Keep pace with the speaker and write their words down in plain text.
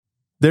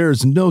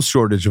There's no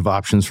shortage of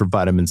options for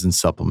vitamins and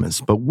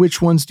supplements, but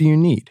which ones do you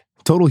need?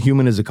 Total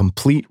Human is a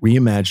complete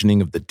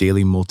reimagining of the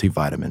daily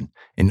multivitamin,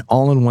 an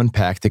all-in-one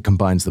pack that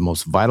combines the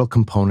most vital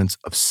components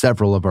of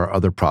several of our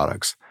other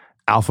products.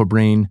 Alpha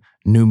Brain,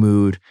 New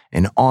Mood,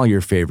 and all your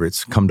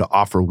favorites come to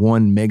offer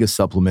one mega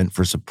supplement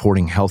for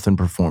supporting health and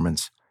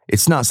performance.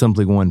 It's not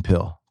simply one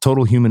pill.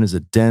 Total Human is a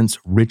dense,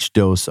 rich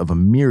dose of a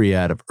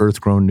myriad of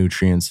earth-grown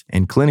nutrients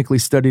and clinically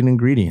studied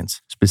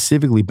ingredients,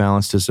 specifically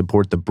balanced to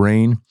support the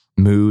brain,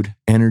 mood,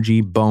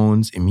 energy,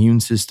 bones, immune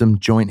system,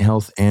 joint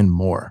health, and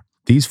more.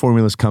 These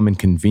formulas come in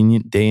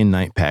convenient day and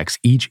night packs,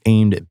 each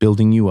aimed at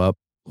building you up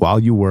while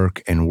you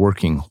work and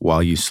working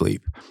while you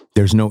sleep.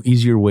 There's no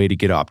easier way to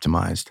get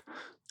optimized.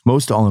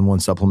 Most all-in-one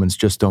supplements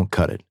just don't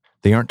cut it.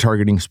 They aren't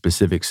targeting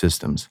specific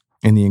systems,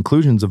 and the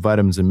inclusions of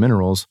vitamins and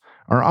minerals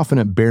are often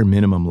at bare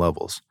minimum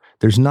levels.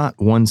 There's not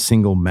one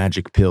single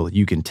magic pill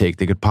you can take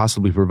that could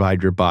possibly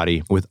provide your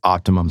body with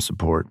optimum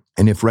support.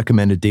 And if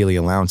recommended daily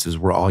allowances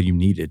were all you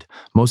needed,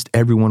 most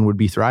everyone would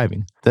be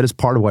thriving. That is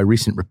part of why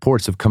recent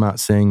reports have come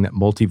out saying that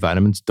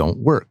multivitamins don't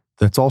work.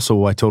 That's also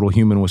why Total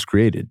Human was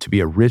created, to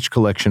be a rich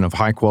collection of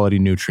high-quality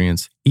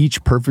nutrients,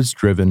 each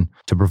purpose-driven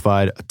to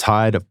provide a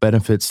tide of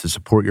benefits to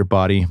support your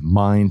body,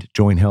 mind,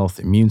 joint health,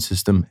 immune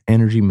system,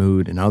 energy,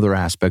 mood, and other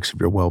aspects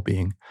of your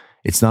well-being.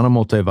 It's not a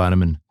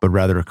multivitamin, but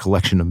rather a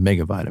collection of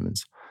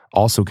megavitamins,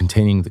 also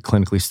containing the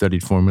clinically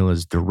studied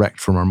formulas direct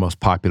from our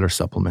most popular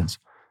supplements.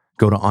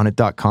 Go to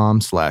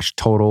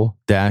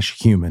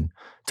onnit.com/total-human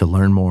to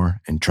learn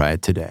more and try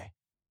it today.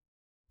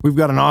 We've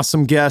got an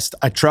awesome guest.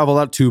 I traveled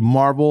out to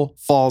Marble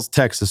Falls,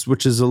 Texas,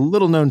 which is a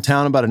little known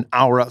town about an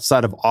hour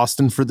outside of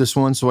Austin for this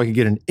one, so I could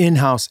get an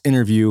in-house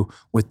interview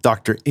with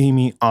Dr.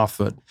 Amy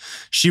Offutt.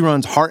 She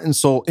runs Heart and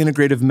Soul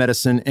Integrative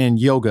Medicine and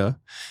Yoga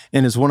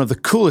and is one of the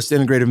coolest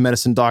integrative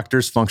medicine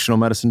doctors, functional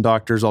medicine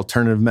doctors,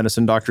 alternative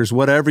medicine doctors,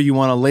 whatever you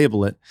want to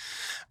label it.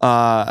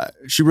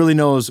 She really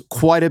knows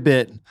quite a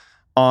bit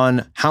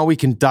on how we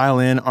can dial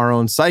in our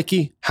own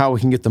psyche, how we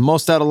can get the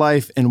most out of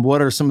life, and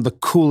what are some of the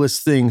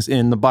coolest things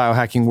in the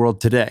biohacking world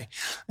today.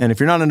 And if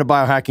you're not into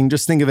biohacking,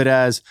 just think of it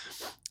as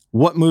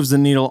what moves the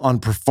needle on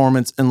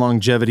performance and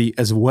longevity,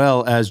 as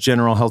well as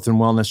general health and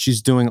wellness.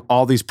 She's doing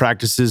all these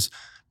practices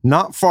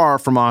not far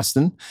from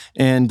Austin,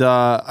 and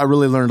I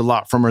really learned a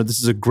lot from her.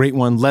 This is a great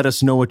one. Let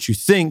us know what you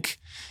think.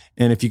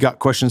 And if you got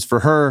questions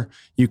for her,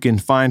 you can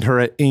find her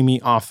at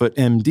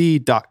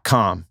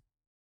amyoffuttmd.com.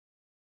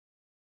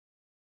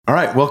 All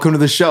right, welcome to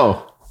the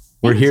show.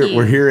 We're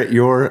here at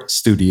your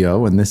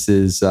studio, and this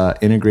is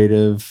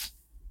integrative.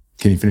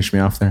 Can you finish me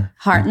off there?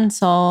 Heart and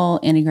Soul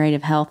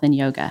Integrative Health and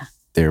Yoga.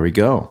 There we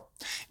go.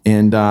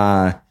 And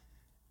I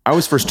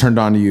was first turned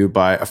on to you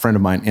by a friend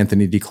of mine,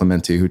 Anthony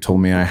DiClemente, who told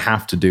me I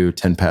have to do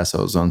 10 Pass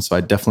Ozone. So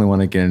I definitely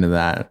want to get into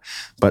that.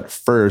 But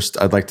first,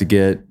 I'd like to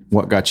get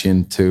what got you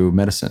into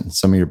medicine,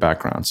 some of your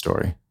background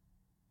story.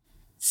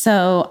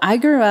 So I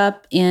grew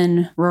up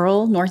in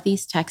rural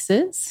Northeast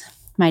Texas.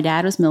 My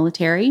dad was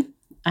military.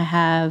 I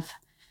have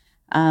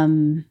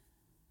 3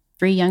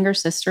 younger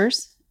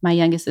sisters. My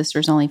youngest sister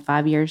is only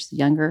 5 years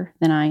younger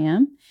than I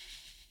am.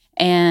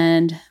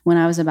 And when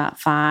I was about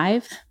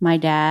 5, my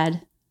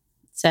dad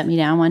sat me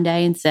down one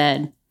day and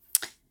said,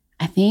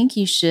 I think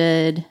you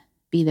should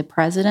be the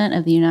president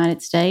of the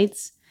United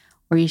States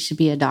or you should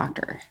be a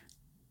doctor.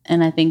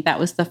 And I think that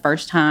was the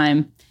first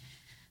time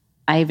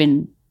I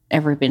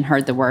ever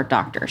heard the word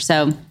doctor.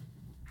 So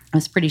I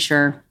was pretty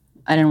sure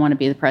I didn't want to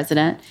be the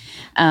president.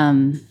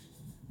 And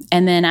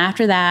then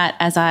after that,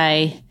 as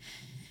I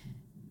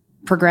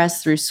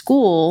progressed through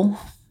school,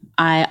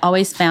 I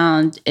always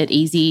found it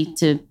easy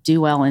to do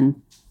well in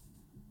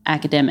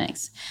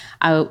academics.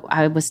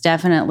 I was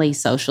definitely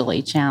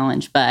socially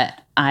challenged,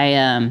 but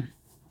I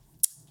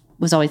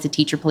was always a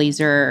teacher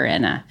pleaser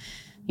and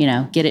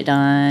get it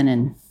done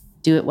and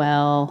do it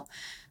well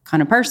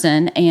kind of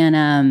person.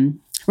 And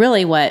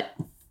really what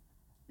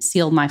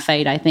sealed my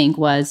fate, I think,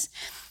 was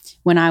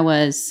when I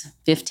was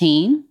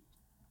 15,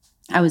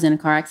 I was in a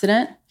car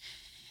accident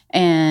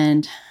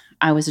and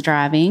I was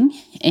driving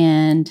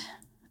and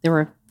there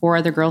were 4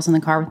 other girls in the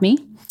car with me.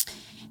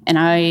 And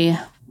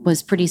I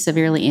was pretty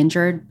severely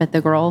injured, but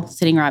the girl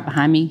sitting right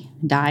behind me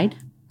died.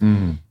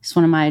 Mm. It's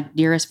one of my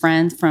dearest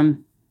friends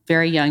from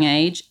very young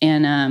age.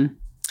 And I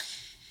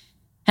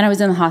was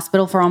in the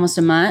hospital for almost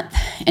a month.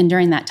 And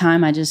during that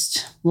time, I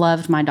just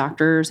loved my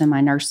doctors and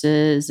my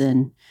nurses.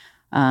 And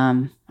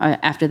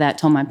after that,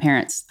 told my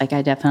parents, I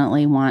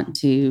definitely want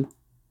to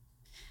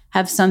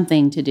have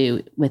something to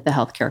do with the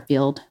healthcare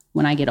field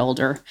when I get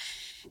older.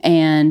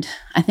 And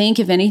I think,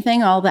 if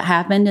anything, all that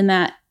happened in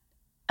that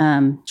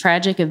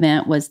tragic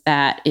event was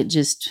that it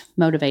just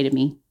motivated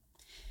me.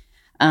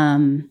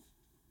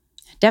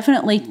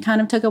 Definitely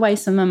kind of took away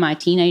some of my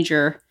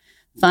teenager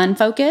fun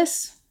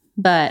focus,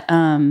 but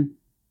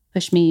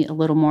pushed me a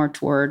little more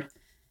toward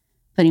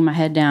putting my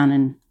head down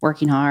and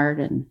working hard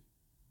and,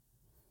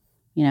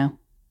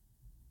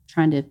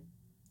 trying to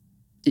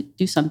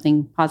do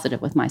something positive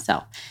with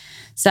myself.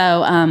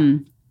 So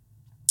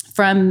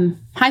from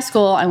high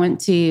school, I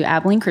went to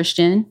Abilene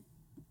Christian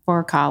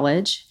for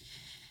college.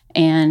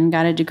 and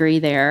got a degree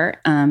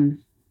there.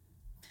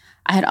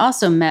 I had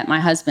also met my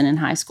husband in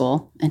high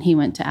school, and he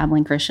went to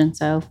Abilene Christian.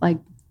 So like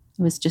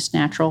it was just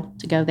natural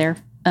to go there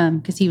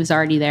because he was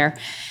already there,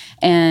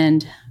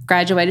 and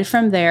graduated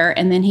from there.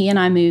 And then he and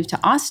I moved to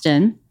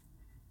Austin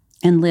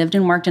and lived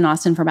and worked in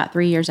Austin for about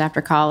 3 years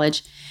after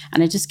college.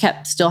 And I just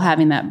kept still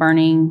having that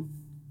burning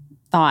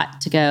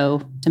thought to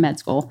go to med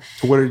school.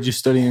 So what did you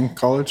study in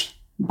college?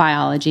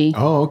 Biology.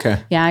 Oh,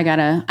 okay. Yeah, I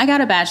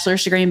got a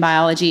bachelor's degree in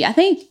biology. I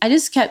think I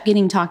just kept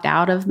getting talked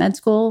out of med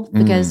school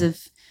because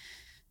of,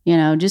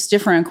 just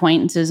different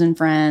acquaintances and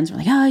friends were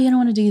like, oh, you don't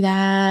want to do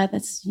that.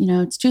 That's,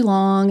 it's too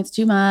long. It's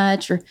too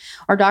much.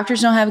 Or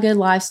doctors don't have a good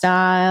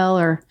lifestyle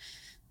or,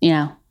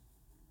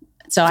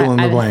 So fill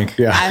in the blank.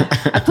 Yeah.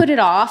 I put it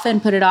off,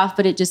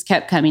 but it just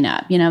kept coming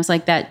up. It was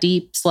like that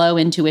deep, slow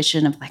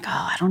intuition of like,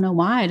 oh, I don't know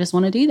why. I just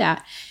want to do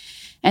that.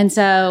 And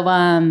so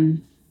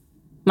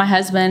my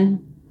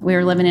husband, we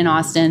were living in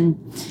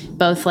Austin,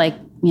 both like,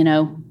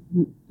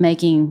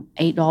 making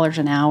 $8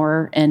 an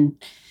hour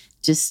and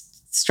just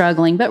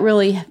struggling, but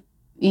really,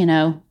 we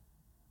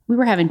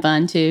were having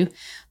fun too.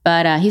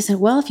 But he said,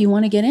 well, if you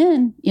want to get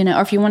in,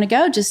 or if you want to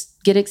go,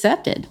 just get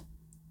accepted.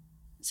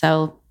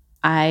 So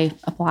I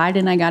applied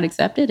and I got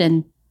accepted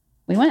and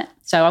we went.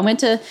 So I went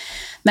to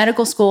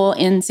medical school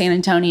in San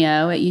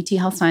Antonio at UT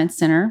Health Science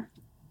Center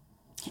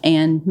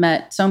and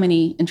met so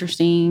many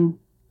interesting,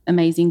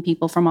 amazing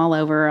people from all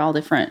over, all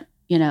different,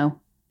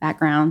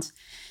 backgrounds.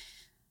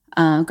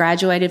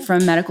 Graduated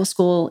from medical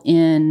school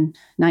in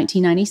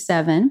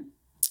 1997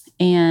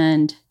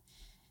 and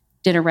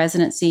did a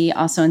residency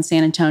also in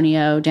San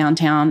Antonio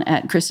downtown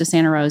at Christus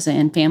Santa Rosa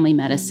in family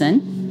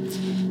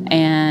medicine.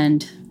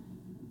 And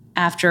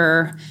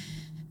after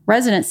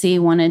residency,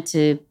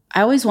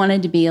 I always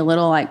wanted to be a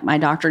little like my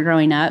doctor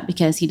growing up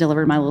because he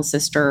delivered my little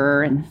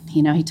sister and,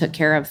 he took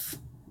care of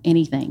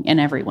anything and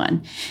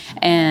everyone.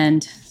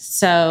 And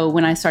so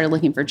when I started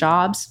looking for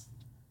jobs,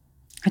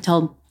 I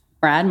told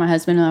Brad, my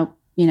husband,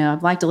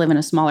 I'd like to live in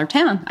a smaller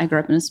town. I grew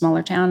up in a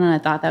smaller town and I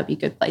thought that would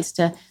be a good place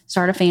to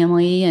start a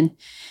family. And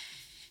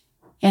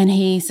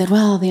he said,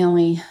 well, the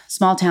only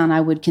small town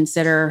I would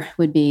consider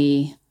would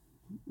be,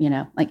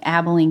 like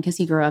Abilene, because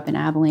he grew up in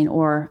Abilene,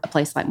 or a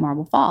place like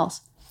Marble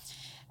Falls.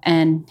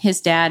 And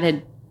his dad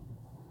had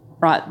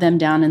brought them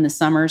down in the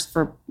summers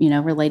for,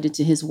 related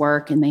to his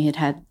work. And they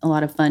had a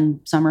lot of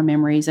fun summer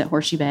memories at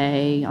Horseshoe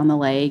Bay on the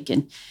lake.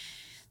 And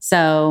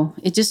so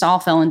it just all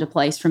fell into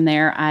place from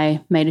there.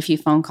 I made a few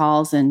phone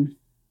calls and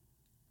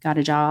got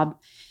a job.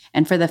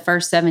 And for the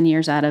first 7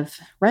 years out of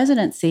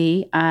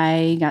residency,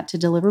 I got to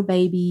deliver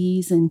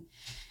babies and,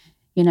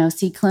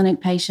 see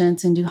clinic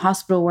patients and do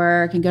hospital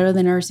work and go to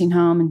the nursing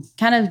home and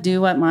kind of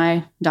do what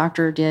my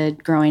doctor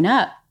did growing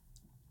up.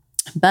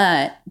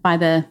 But by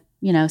the,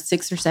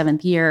 6th or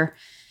 7th year,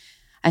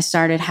 I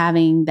started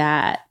having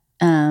that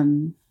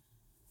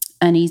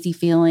uneasy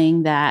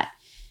feeling that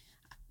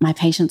my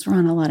patients were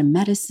on a lot of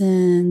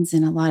medicines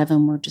and a lot of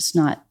them were just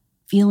not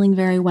feeling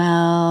very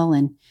well.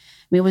 And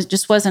it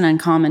wasn't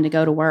uncommon to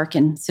go to work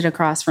and sit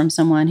across from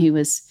someone who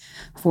was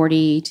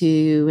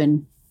 42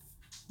 and,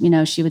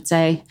 she would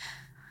say,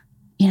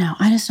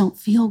 I just don't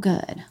feel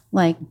good.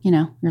 Like,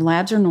 your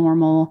labs are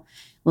normal.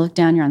 Look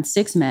down, you're on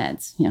 6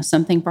 meds,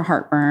 something for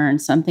heartburn,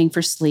 something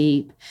for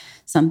sleep,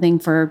 something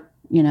for,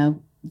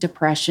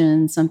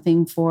 depression,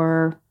 something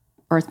for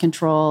birth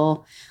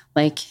control,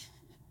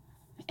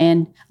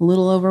 and a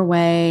little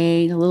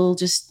overweight, a little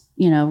just,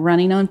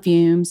 running on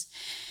fumes.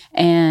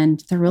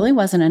 And there really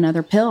wasn't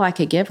another pill I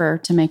could give her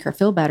to make her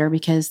feel better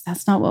because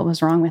that's not what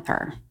was wrong with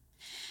her.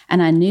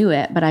 And I knew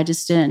it, but I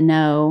just didn't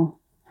know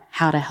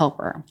how to help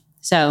her.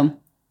 So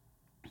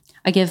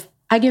I give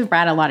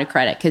Brad a lot of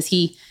credit because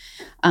he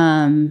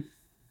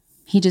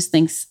just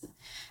thinks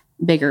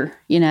bigger,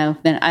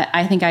 than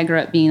I think I grew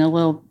up being a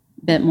little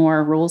bit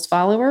more rules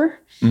follower.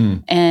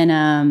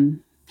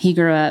 And he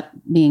grew up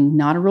being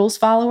not a rules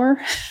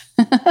follower,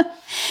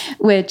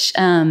 which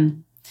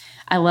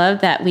I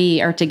love that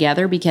we are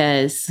together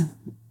because,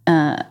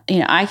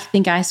 I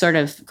think I sort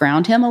of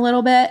ground him a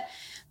little bit,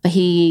 but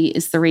he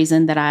is the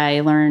reason that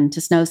I learned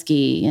to snow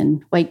ski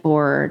and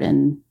wakeboard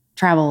and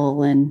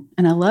travel. And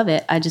I love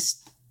it. I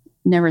just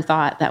never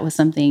thought that was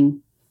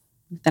something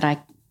that I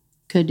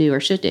could do or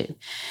should do.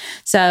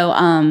 So,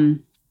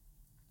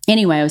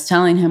 anyway, I was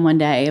telling him one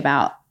day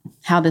about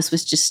how this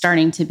was just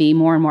starting to be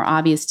more and more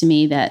obvious to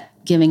me that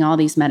giving all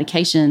these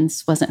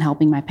medications wasn't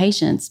helping my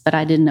patients, but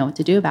I didn't know what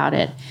to do about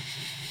it.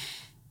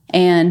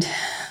 And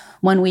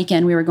one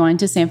weekend we were going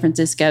to San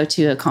Francisco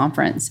to a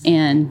conference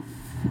and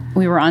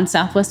we were on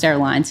Southwest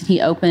Airlines and he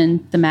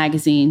opened the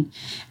magazine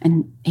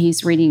and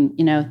he's reading,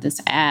 this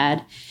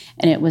ad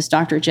and it was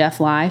Dr. Jeff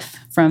Life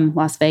from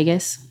Las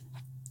Vegas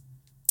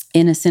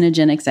in a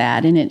Cinegenics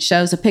ad. And it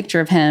shows a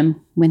picture of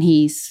him when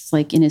he's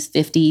like in his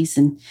 50s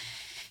and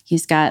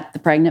he's got the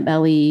pregnant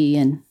belly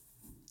and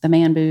the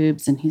man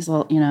boobs and he's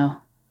all,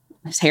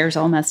 his hair's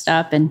all messed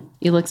up and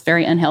he looks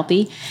very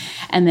unhealthy.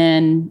 And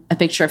then a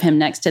picture of him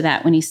next to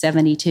that when he's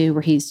 72,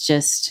 where he's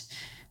just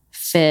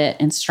fit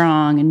and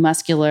strong and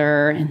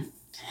muscular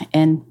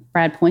and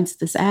Brad points at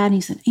this ad and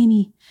he said,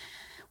 Amy,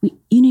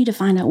 you need to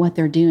find out what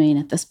they're doing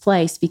at this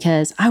place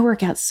because I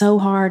work out so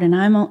hard and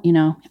I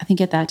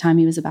think at that time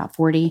he was about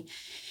 40.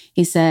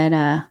 He said,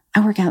 I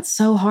work out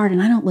so hard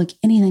and I don't look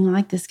anything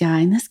like this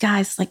guy. And this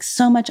guy's like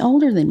so much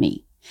older than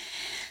me.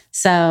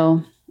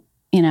 So,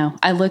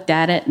 I looked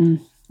at it and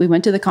we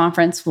went to the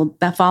conference. Well,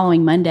 that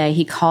following Monday,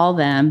 he called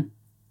them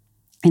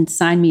and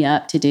signed me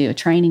up to do a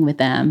training with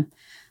them,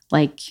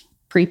 like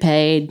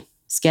prepaid,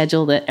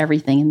 scheduled it,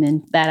 everything. And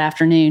then that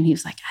afternoon, he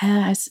was like,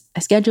 I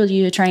scheduled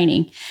you a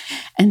training.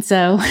 And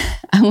so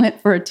I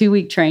went for a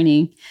 2-week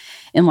training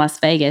in Las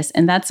Vegas.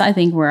 And that's, I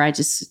think, where I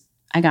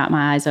got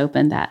my eyes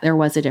open that there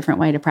was a different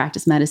way to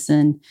practice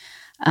medicine.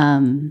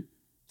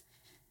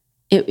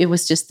 It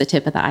was just the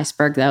tip of the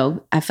iceberg,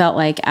 though. I felt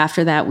like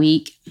after that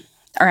week,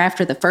 or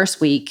after the first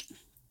week,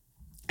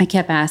 I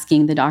kept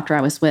asking the doctor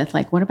I was with,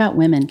 like, what about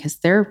women? Because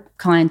their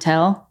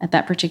clientele at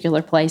that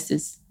particular place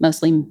is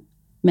mostly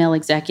male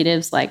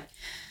executives, like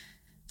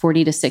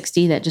 40 to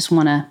 60, that just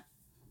want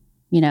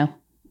to,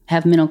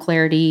 have mental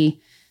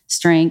clarity,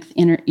 strength,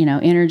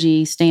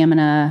 energy,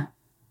 stamina,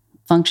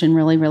 function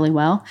really, really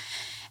well.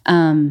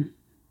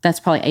 That's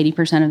probably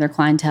 80% of their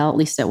clientele, at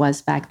least it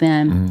was back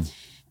then.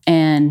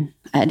 Mm-hmm.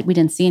 And we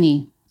didn't see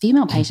any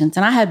female patients.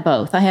 And I had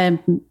both. I had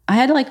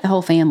like the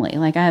whole family.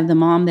 Like I have the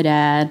mom, the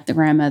dad, the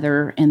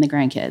grandmother, and the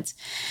grandkids.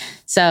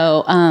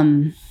 So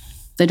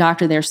the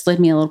doctor there slid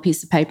me a little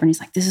piece of paper and he's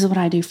like, this is what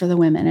I do for the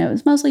women. And it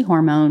was mostly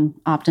hormone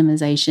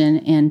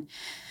optimization.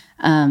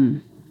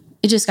 And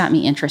it just got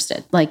me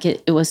interested. Like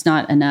it was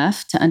not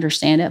enough to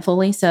understand it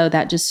fully. So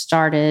that just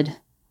started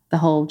the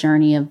whole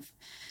journey of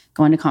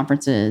going to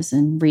conferences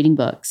and reading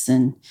books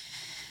and,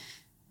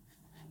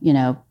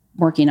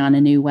 working on a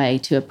new way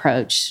to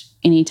approach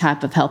any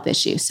type of health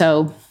issue.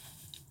 So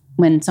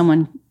when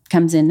someone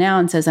comes in now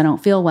and says, I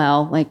don't feel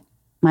well, like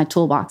my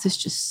toolbox is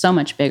just so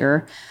much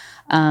bigger.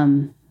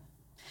 And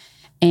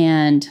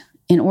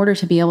in order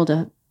to be able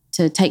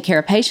to take care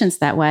of patients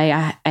that way,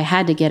 I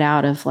had to get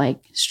out of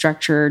like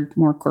structured,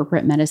 more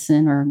corporate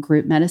medicine or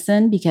group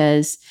medicine,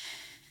 because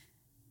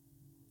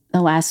the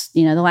last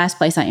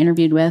place I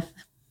interviewed with,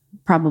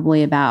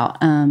 probably about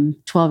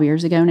 12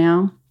 years ago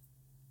now,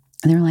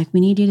 they were like, we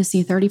need you to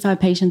see 35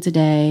 patients a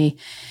day.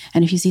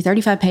 And if you see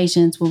 35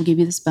 patients, we'll give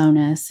you this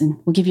bonus and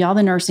we'll give you all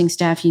the nursing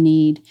staff you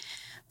need.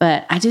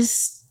 But I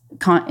just,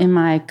 in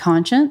my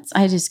conscience,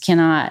 I just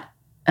cannot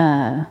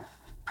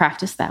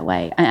practice that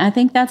way. I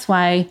think that's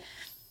why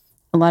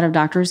a lot of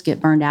doctors get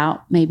burned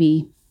out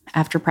maybe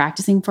after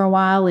practicing for a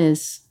while,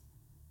 is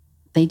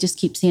they just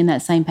keep seeing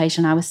that same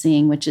patient I was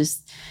seeing, which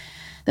is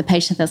the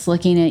patient that's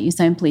looking at you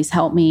saying, please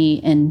help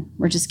me. And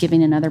we're just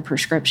giving another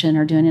prescription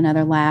or doing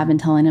another lab and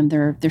telling them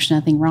there's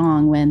nothing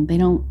wrong when they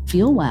don't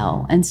feel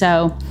well. And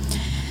so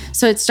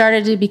it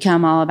started to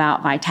become all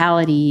about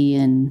vitality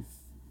and,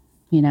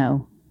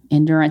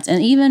 endurance.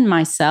 And even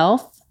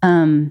myself,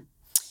 it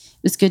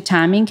was good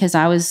timing because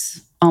I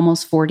was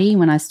almost 40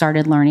 when I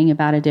started learning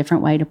about a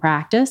different way to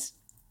practice.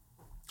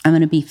 I'm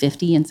going to be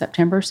 50 in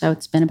September, so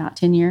it's been about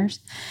 10 years.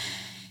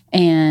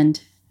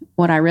 And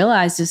what I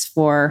realized is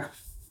for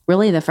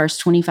really the first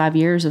 25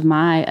 years of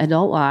my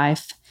adult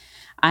life,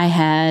 I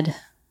had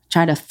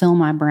tried to fill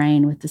my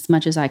brain with as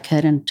much as I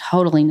could and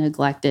totally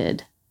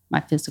neglected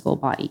my physical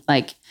body.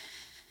 Like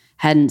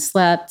hadn't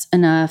slept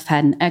enough,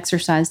 hadn't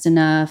exercised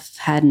enough,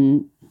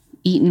 hadn't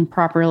eaten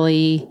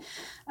properly.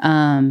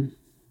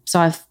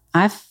 So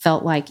I've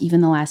felt like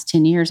even the last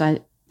 10 years,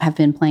 I have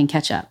been playing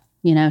catch up,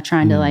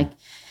 trying to like,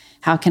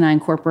 how can I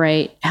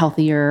incorporate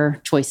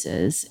healthier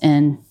choices?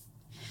 And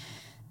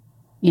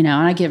and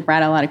I give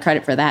Brad a lot of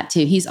credit for that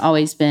too. He's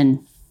always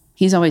been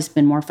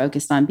more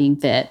focused on being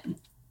fit.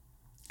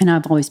 And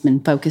I've always been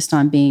focused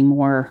on being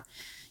more,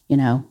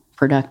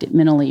 productive,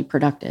 mentally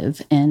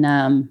productive.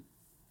 And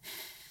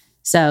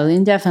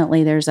so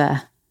definitely there's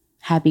a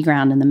happy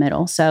ground in the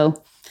middle.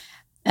 So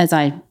as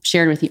I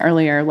shared with you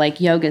earlier,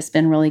 like yoga's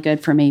been really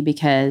good for me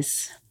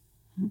because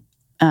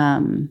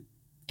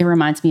it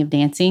reminds me of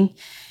dancing.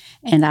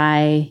 And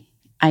I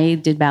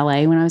did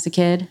ballet when I was a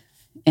kid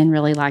and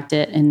really liked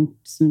it, and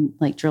some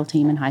like drill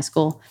team in high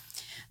school.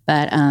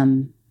 But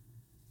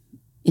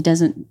it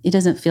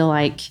doesn't feel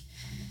like,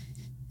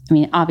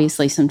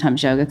 obviously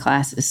sometimes yoga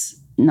class is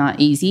not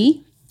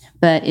easy,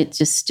 but it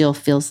just still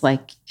feels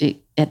like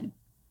it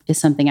is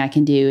something I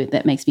can do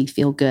that makes me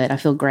feel good. I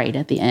feel great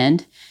at the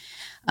end.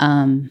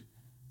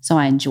 So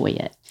I enjoy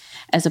it,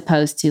 as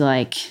opposed to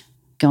like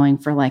going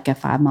for like a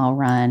 5-mile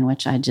run,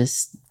 which I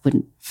just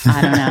wouldn't,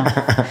 I don't know.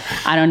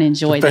 I don't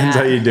enjoy Depends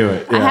that. how you do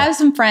it. Yeah. I have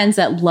some friends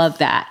that love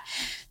that.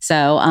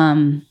 So,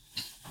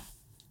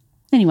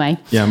 anyway.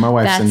 Yeah, my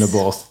wife's into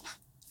both.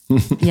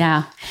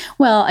 Yeah.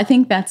 Well, I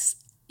think that's,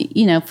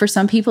 for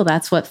some people,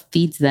 that's what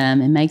feeds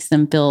them and makes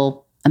them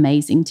feel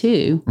amazing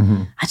too.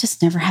 Mm-hmm. I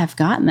just never have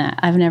gotten that.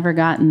 I've never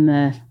gotten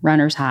the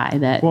runner's high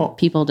that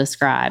people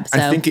describe. So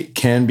I think it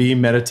can be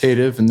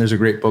meditative, and there's a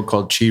great book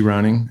called Chi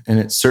Running, and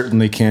it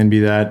certainly can be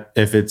that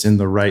if it's in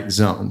the right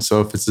zone.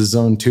 So if it's a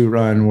zone 2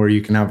 run where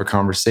you can have a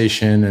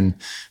conversation and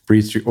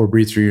breathe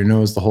through your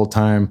nose the whole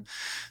time,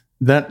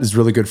 that is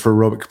really good for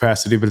aerobic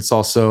capacity, but it's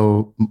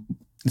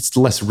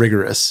less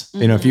rigorous.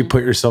 Mm-hmm. You know, if you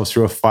put yourself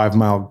through a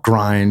 5-mile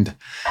grind,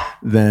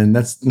 then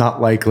that's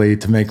not likely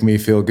to make me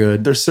feel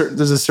good. There's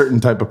a certain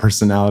type of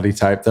personality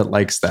type that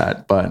likes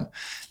that. But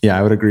yeah,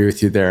 I would agree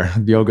with you there.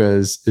 Yoga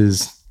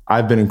is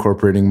I've been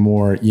incorporating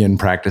more yin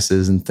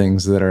practices and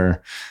things that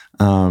are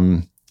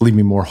leave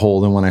me more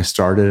whole than when I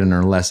started and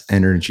are less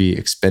energy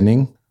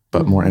expending,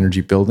 but more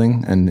energy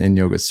building. And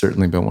yoga has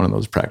certainly been one of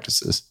those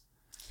practices.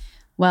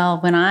 Well,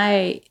 when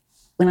I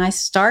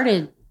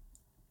started,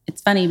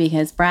 it's funny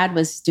because Brad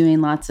was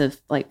doing lots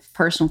of like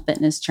personal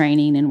fitness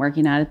training and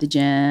working out at the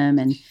gym.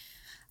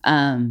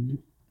 And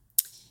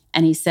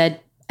he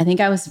said,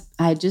 I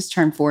had just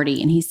turned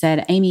 40, and he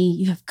said, Amy,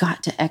 you have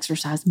got to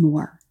exercise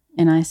more.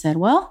 And I said,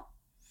 well,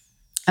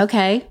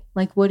 okay,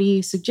 like, what do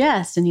you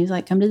suggest? And he was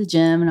like, come to the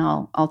gym and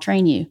I'll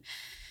train you.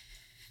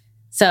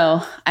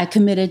 So I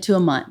committed to a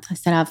month. I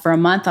said, for a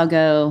month, I'll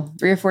go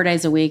 3 or 4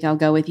 days a week. I'll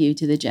go with you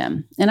to the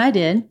gym. And I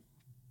did.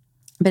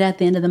 But at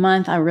the end of the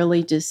month, I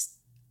really just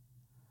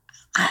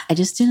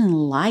didn't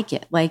like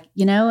it. Like,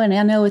 you know, and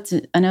I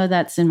know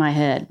that's in my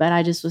head, but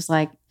I just was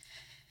like,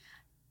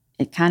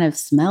 it kind of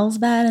smells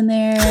bad in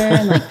there.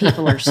 And like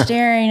people are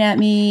staring at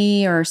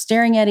me or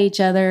staring at each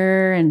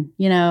other. And,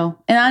 you know,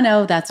 and I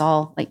know that's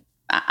all like,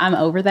 I'm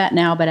over that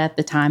now, but at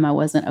the time I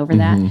wasn't over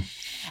that.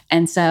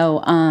 And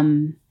so,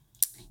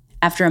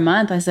 after a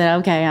month I said,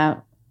 okay,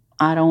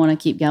 I don't want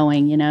to keep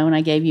going, you know, and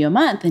I gave you a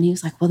month. And he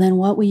was like, well, then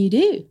what will you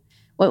do?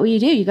 What will you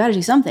do? You got to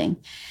do something.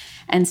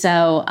 And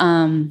so,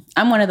 I'm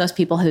one of those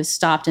people who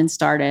stopped and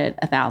started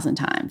 1,000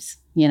 times,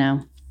 you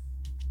know?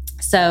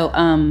 So,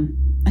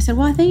 I said,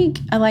 well, I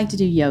think I like to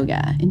do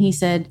yoga. And he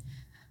said,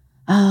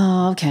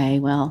 oh, okay,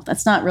 well,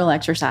 that's not real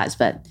exercise,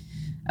 but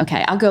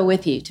okay, I'll go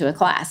with you to a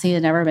class. He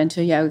had never been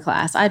to a yoga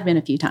class. I'd been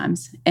a few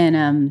times.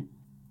 And,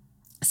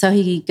 so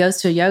he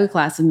goes to a yoga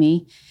class with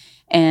me.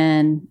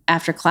 And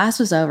after class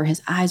was over,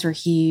 his eyes were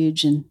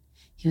huge and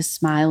he was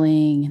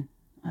smiling.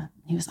 And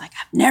he was like,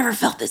 I've never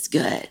felt this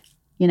good,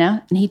 you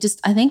know? And he just,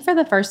 I think for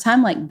the first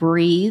time, like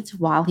breathed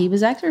while he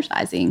was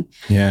exercising.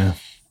 Yeah.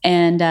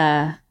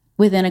 And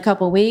within a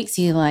couple of weeks,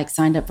 he like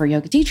signed up for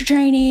yoga teacher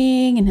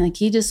training. And like,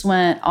 he just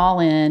went all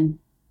in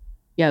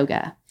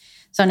yoga.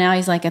 So now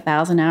he's like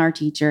 1,000-hour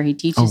teacher. He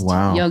teaches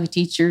yoga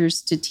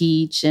teachers to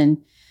teach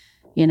and,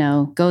 you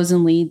know, goes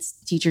and leads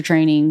teacher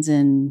trainings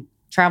and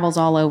travels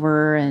all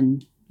over,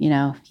 and, you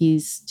know,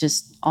 he's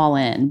just all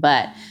in.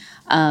 But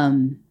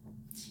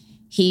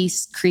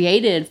he's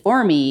created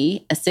for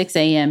me a 6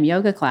 a.m.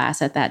 yoga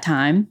class at that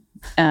time,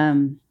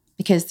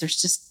 because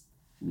there's just,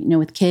 you know,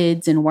 with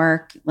kids and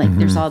work, like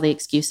there's all the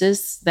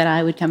excuses that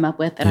I would come up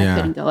with that I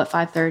couldn't go at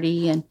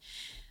 5:30.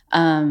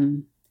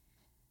 And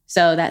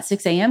so that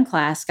 6 a.m.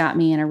 class got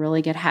me in a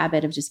really good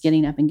habit of just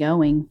getting up and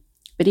going.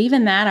 But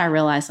even that, I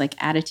realized like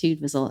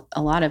attitude was a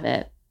lot of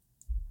it.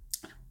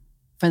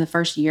 For the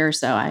first year or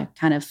so, I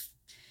kind of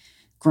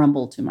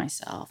grumbled to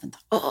myself and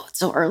thought, oh, it's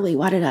so early.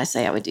 Why did I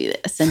say I would do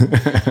this?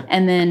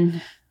 And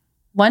then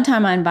one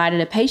time I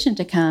invited a patient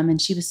to come and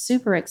she was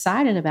super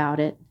excited about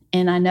it.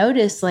 And I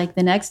noticed like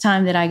the next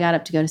time that I got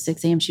up to go to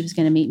 6 a.m., she was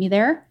going to meet me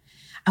there.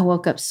 I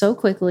woke up so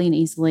quickly and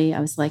easily. I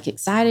was like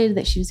excited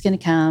that she was going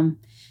to come,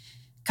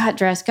 got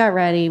dressed, got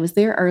ready, was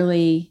there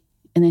early,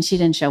 and then she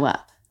didn't show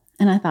up.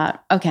 And I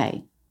thought,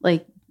 okay,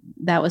 like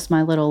that was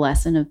my little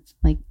lesson of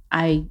like,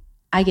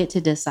 I get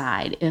to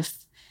decide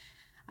if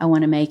I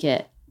want to make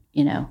it,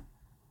 you know,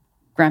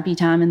 grumpy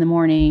time in the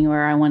morning,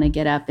 or I want to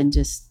get up and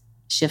just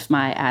shift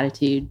my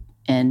attitude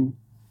and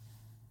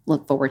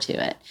look forward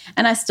to it.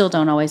 And I still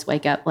don't always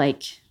wake up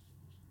like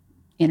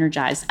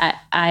energized.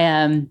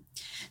 I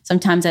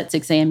sometimes at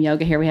 6 a.m.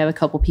 yoga here, we have a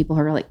couple people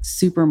who are like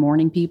super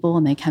morning people,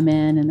 and they come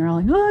in and they're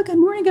all like, oh, good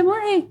morning, good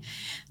morning.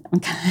 I'm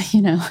kind of,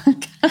 you know,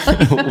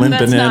 limping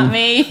that's in not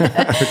me.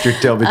 with your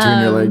tail between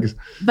your legs.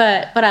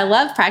 But I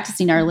love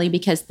practicing early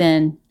because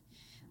then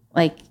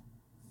like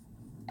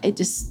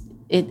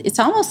it's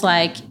almost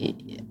like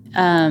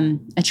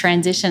a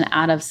transition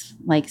out of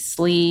like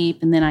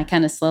sleep. And then I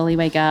kind of slowly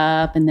wake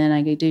up and then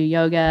I go do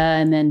yoga.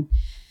 And then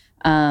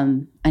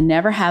I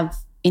never have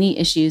any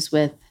issues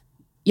with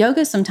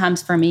yoga.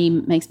 Sometimes for me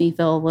makes me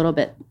feel a little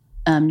bit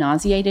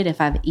nauseated if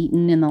I've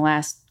eaten in the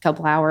last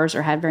couple hours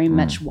or had very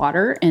much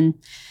water. And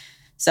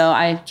so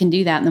I can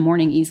do that in the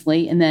morning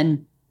easily. And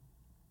then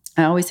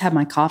I always have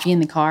my coffee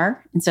in the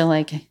car. And so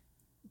like,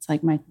 it's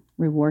like my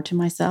reward to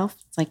myself.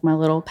 It's like my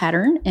little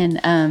pattern. And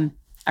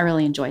I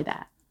really enjoy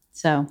that.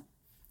 So.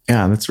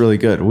 Yeah, that's really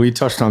good. We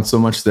touched on so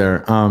much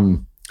there.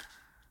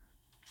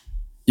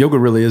 Yoga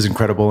really is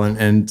incredible.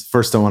 And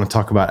first I want to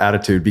talk about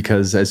attitude,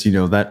 because as you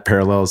know, that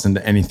parallels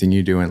into anything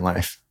you do in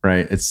life,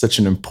 right? It's such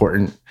an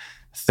important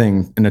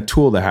thing and a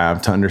tool to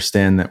have to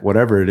understand that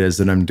whatever it is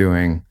that I'm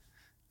doing,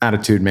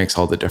 attitude makes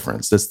all the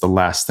difference. That's the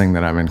last thing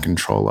that I'm in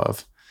control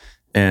of.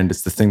 And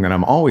it's the thing that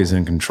I'm always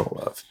in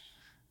control of,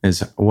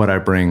 is what I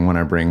bring when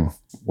I bring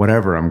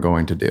whatever I'm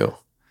going to do.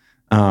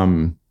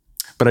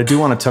 But I do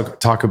want to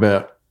talk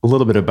about a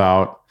little bit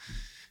about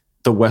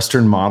the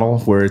Western model,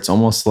 where it's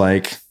almost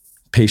like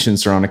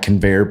patients are on a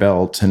conveyor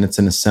belt and it's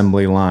an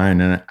assembly line.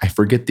 And I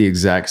forget the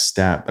exact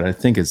stat, but I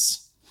think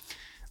it's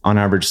on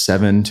average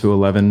 7 to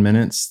 11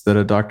 minutes that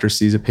a doctor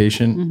sees a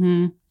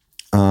patient,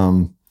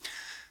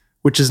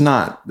 which is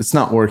it's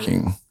not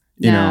working.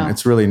 You know,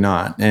 it's really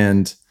not.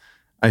 And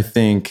I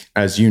think,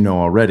 as you know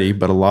already,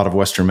 but a lot of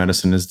Western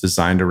medicine is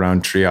designed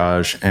around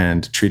triage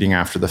and treating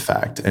after the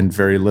fact. And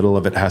very little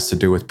of it has to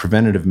do with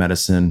preventative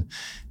medicine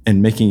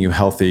and making you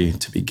healthy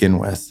to begin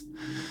with.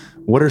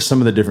 What are some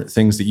of the different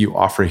things that you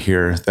offer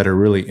here that are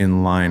really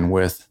in line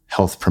with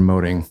health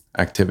promoting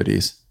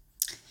activities?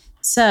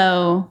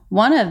 So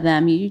one of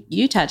them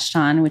you touched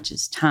on, which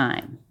is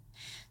time.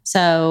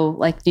 So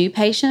like new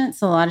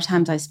patients, a lot of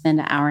times I spend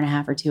an hour and a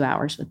half or 2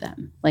 hours with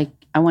them. Like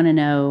I want to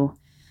know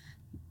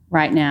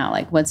right now,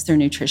 like what's their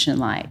nutrition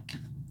like?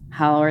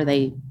 How are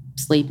they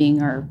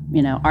sleeping, or,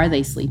 you know, are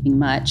they sleeping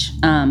much?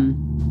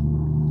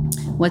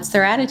 What's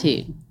their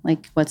attitude?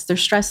 Like what's their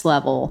stress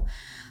level?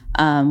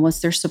 What's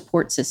their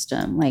support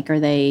system? Like, are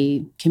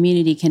they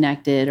community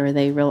connected? Or are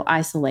they real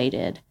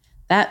isolated?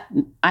 That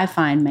I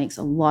find makes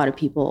a lot of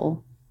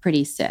people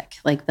pretty sick.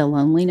 Like the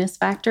loneliness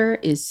factor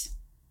is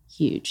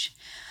huge.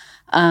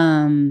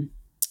 You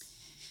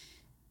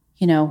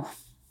know,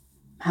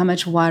 how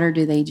much water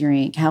do they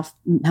drink? How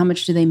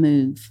much do they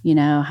move? You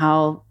know,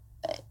 how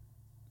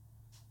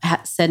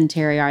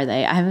sedentary are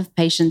they? I have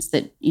patients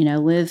that, you know,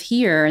 live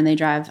here and they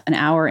drive an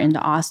hour into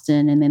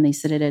Austin and then they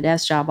sit at a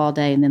desk job all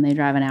day and then they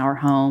drive an hour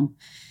home.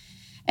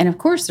 And of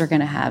course they're going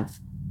to have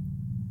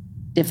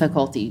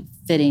difficulty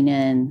fitting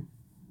in,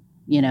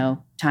 you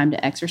know, time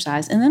to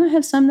exercise. And then I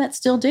have some that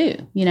still do,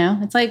 you know,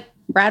 it's like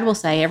Brad will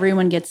say,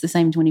 everyone gets the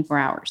same 24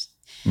 hours.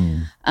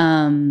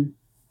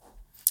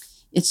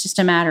 It's just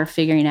a matter of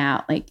figuring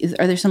out, like,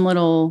 are there some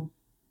little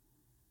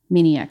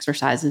mini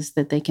exercises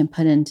that they can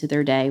put into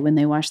their day? When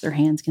they wash their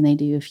hands, can they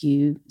do a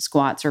few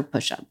squats or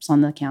push-ups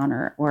on the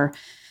counter? Or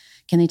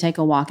can they take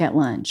a walk at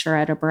lunch or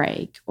at a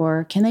break?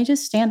 Or can they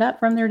just stand up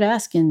from their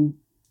desk and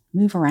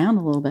move around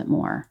a little bit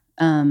more?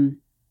 And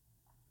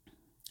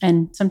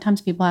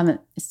sometimes people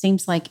haven't, it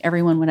seems like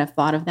everyone would have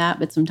thought of that,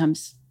 but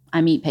sometimes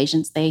I meet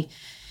patients, they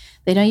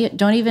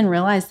don't even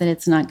realize that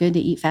it's not good to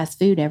eat fast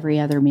food every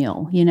other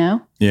meal, you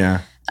know?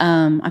 Yeah.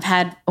 I've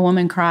had a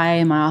woman cry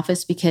in my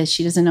office because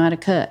she doesn't know how to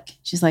cook.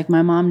 She's like,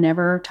 my mom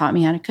never taught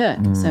me how to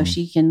cook. So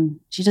she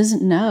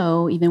doesn't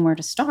know even where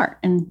to start.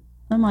 And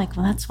I'm like,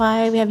 well, that's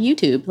why we have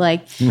YouTube.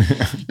 Like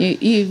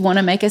you want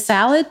to make a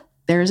salad?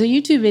 There's a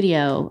YouTube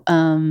video.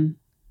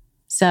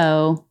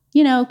 So,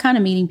 you know, kind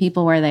of meeting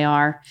people where they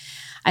are.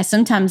 I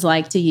sometimes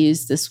like to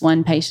use this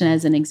one patient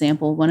as an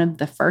example. One of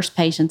the first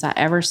patients I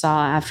ever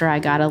saw after I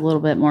got a little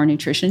bit more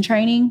nutrition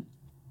training,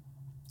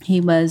 he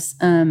was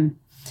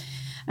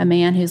a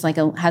man who's like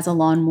has a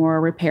lawnmower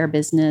repair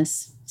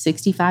business,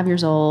 65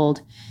 years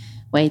old,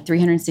 weighed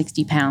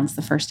 360 pounds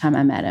the first time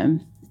I met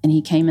him. And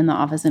he came in the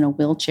office in a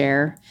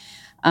wheelchair.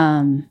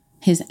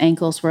 His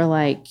ankles were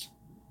like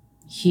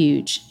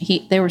huge.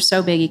 They were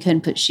so big he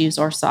couldn't put shoes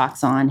or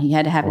socks on. He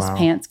had to have his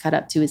pants cut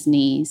up to his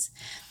knees.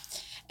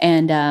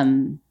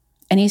 And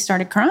he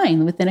started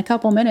crying within a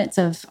couple minutes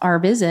of our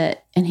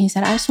visit. And he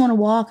said, I just want to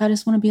walk. I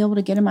just want to be able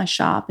to get in my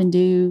shop and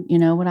do, you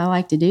know, what I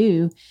like to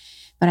do,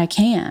 but I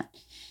can't.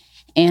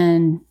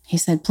 And he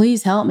said,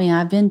 please help me.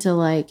 I've been to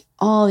like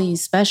all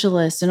these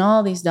specialists and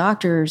all these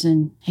doctors.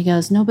 And he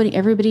goes,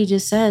 everybody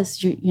just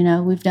says, you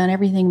know, we've done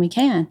everything we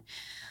can.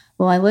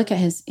 Well, I look at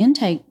his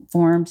intake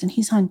forms and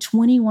he's on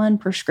 21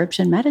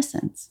 prescription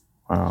medicines.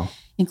 Wow.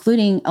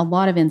 Including a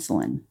lot of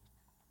insulin.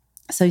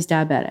 So he's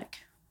diabetic.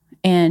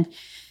 And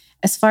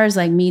as far as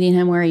like meeting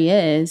him where he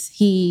is,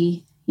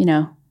 he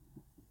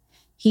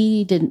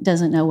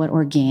doesn't know what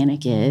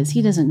organic is.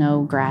 He doesn't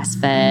know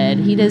grass-fed.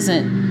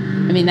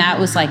 That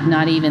was like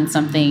not even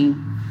something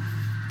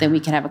that we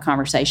could have a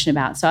conversation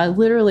about. So I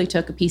literally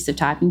took a piece of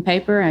typing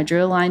paper and I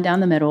drew a line down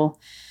the middle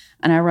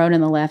and I wrote on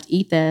the left,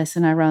 eat this.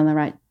 And I wrote on the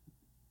right,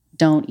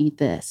 don't eat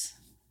this.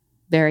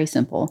 Very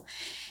simple.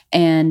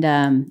 And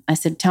I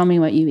said, tell me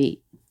what you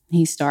eat.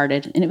 He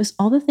started, and it was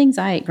all the things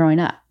I ate growing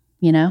up,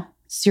 you know,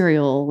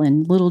 cereal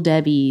and Little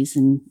Debbie's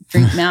and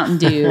drink Mountain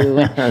Dew.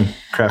 And,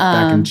 Kraft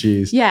mac and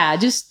cheese. Yeah,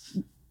 just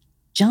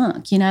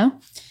junk, you know?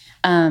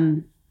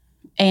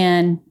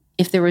 And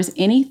if there was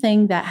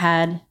anything that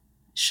had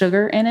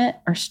sugar in it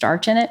or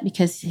starch in it,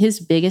 because his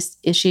biggest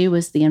issue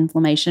was the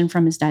inflammation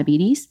from his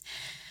diabetes,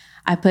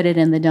 I put it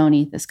in the don't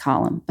eat this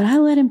column. But I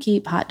let him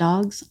keep hot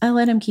dogs. I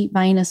let him keep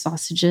Vienna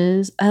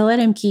sausages. I let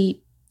him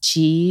keep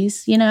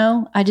cheese, you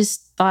know? I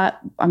just thought,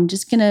 I'm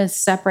just going to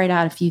separate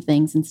out a few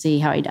things and see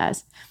how he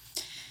does.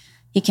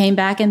 He came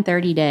back in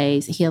 30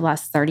 days. He had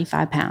lost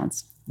 35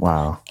 pounds.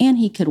 Wow. And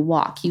he could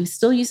walk. He was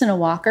still using a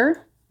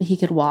walker, but he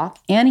could walk,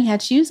 and he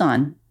had shoes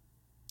on.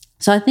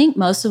 So I think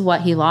most of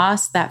what he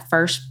lost that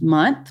first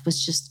month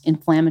was just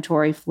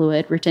inflammatory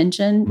fluid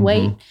retention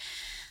weight.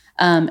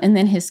 And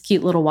then his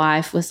cute little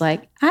wife was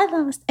like, I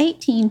lost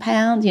 18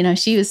 pounds. You know,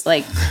 she was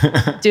like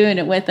doing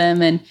it with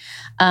him. And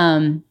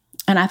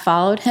I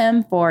followed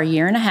him for a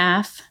year and a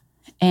half,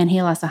 and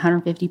he lost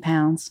 150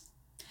 pounds.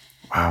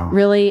 Wow.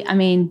 Really, I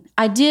mean,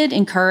 I did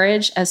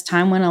encourage, as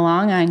time went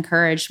along, I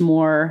encouraged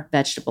more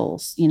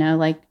vegetables,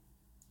 like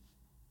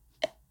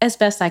as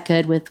best I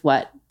could with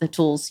what the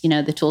tools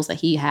that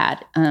he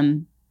had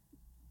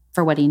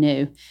for what he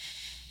knew.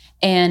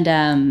 And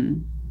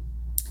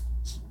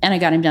I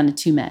got him down to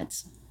 2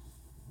 meds.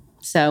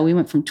 So we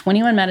went from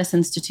 21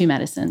 medicines to 2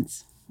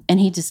 medicines, and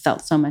he just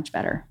felt so much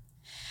better.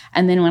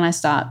 And then when I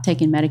stopped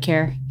taking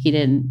Medicare, he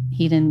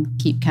didn't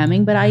keep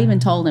coming. But I even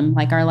told him,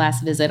 like our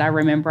last visit, I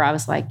remember I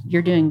was like,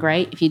 you're doing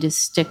great if you just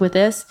stick with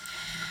this.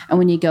 And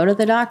when you go to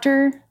the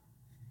doctor,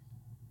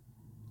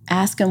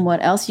 ask him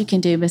what else you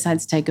can do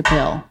besides take a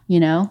pill,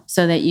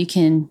 so that you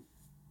can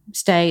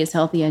stay as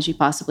healthy as you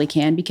possibly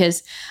can.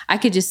 Because I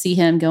could just see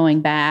him going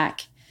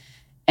back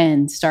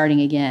and starting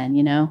again,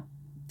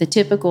 the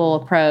typical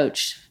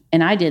approach.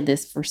 And I did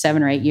this for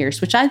 7 or 8 years,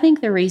 which I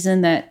think the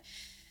reason that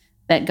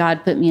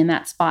God put me in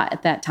that spot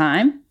at that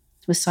time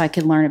was so I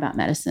could learn about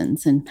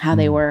medicines and how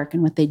they work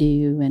and what they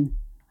do.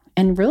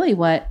 And really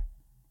what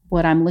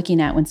I'm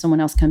looking at when someone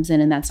else comes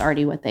in and that's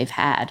already what they've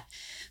had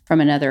from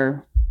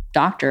another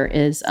doctor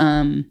is,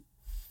 how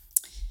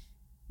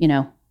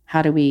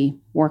do we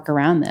work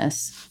around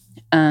this?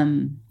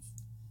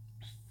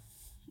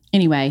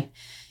 Anyway,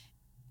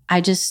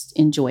 I just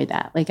enjoy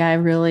that. Like, I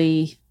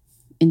really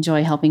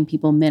enjoy helping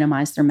people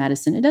minimize their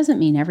medicine. It doesn't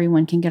mean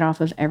everyone can get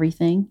off of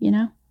everything,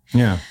 Yeah.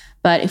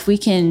 But if we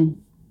can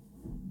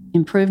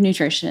improve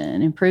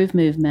nutrition, improve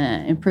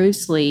movement, improve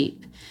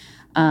sleep,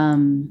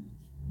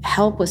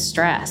 help with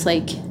stress,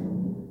 like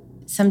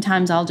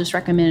sometimes I'll just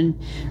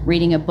recommend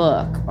reading a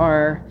book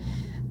or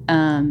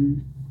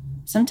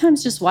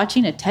sometimes just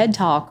watching a TED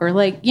Talk or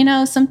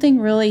something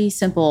really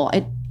simple.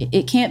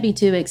 It can't be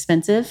too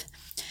expensive.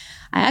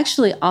 I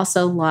actually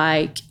also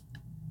like,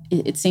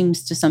 it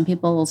seems to some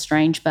people a little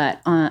strange, but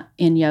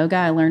in yoga,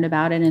 I learned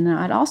about it. And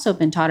I'd also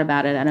been taught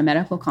about it at a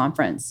medical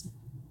conference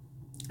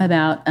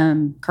about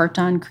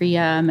Kirtan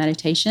Kriya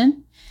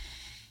meditation.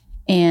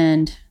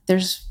 And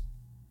there's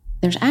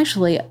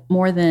actually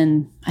more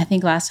than, I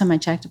think last time I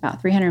checked,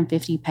 about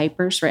 350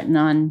 papers written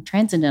on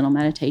transcendental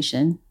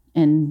meditation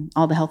and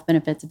all the health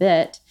benefits of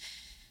it.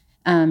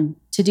 To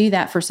do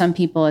that for some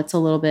people, it's a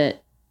little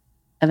bit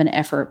of an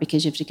effort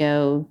because you have to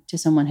go to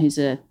someone who's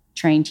a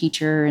trained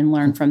teacher and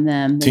learn from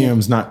them.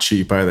 TM's not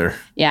cheap either.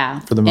 Yeah.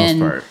 For the most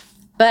part.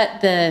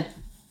 But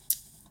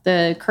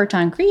the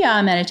Kirtan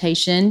Kriya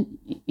meditation,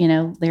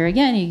 there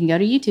again, you can go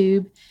to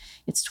YouTube.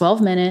 It's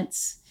 12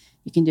 minutes.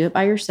 You can do it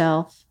by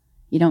yourself.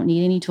 You don't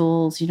need any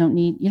tools. You don't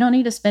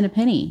need to spend a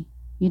penny.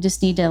 You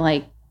just need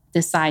to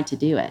decide to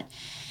do it.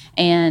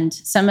 And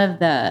some of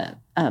the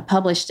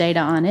published data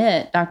on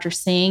it, Dr.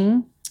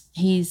 Singh,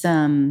 he's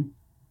like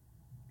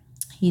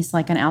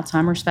an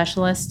Alzheimer's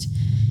specialist.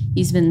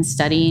 He's been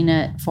studying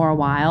it for a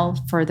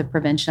while for the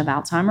prevention of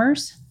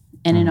Alzheimer's.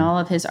 And in all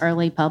of his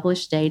early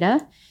published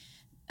data,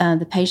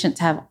 the patients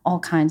have all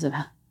kinds of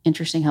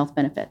interesting health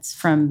benefits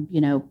from,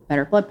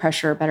 better blood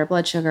pressure, better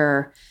blood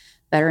sugar,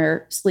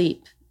 better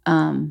sleep,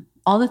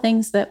 all the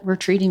things that we're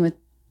treating with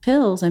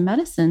pills and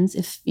medicines.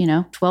 If,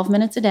 12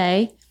 minutes a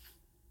day,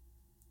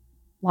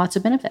 lots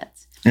of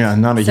benefits. Yeah,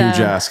 not a huge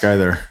ask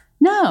either.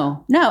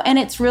 No. And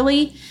it's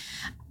really,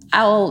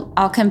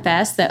 I'll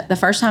confess that the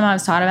first time I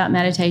was taught about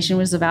meditation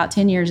was about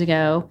 10 years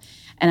ago.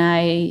 And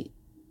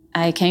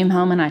I came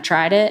home and I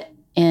tried it.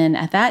 And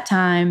at that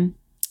time,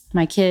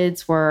 my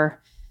kids I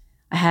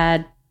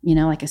had,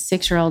 like a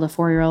 6-year-old, a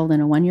 4-year-old,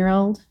 and a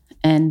 1-year-old.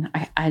 And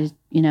I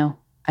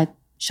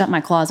shut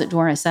my closet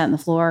door. I sat on the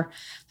floor.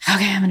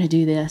 Okay, I'm going to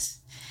do this.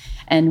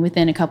 And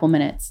within a couple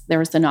minutes, there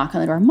was the knock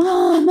on the door.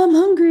 Mom, I'm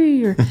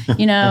hungry. Or,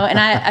 and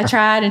I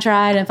tried and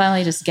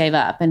finally just gave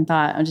up and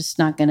thought, I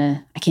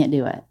can't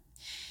do it.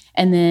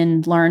 And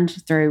then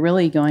learned through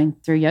really going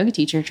through yoga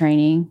teacher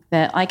training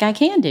that I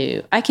can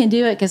do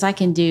it because I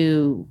can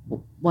do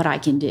what I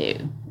can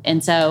do.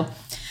 And so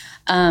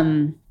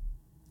now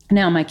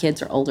my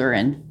kids are older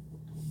and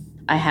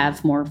I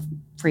have more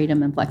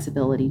freedom and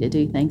flexibility to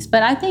do things.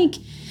 But I think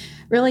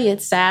really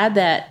it's sad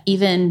that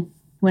even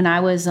when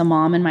I was a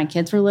mom and my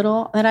kids were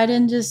little, that I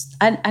didn't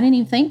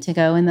even think to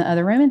go in the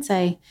other room and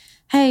say,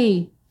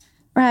 hey,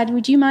 Brad,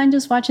 would you mind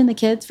just watching the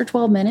kids for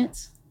 12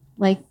 minutes?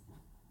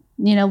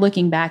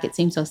 Looking back, it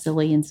seems so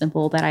silly and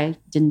simple that I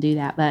didn't do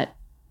that, but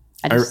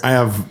I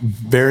have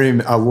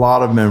a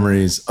lot of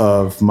memories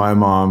of my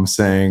mom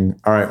saying,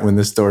 all right, when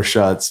this door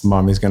shuts,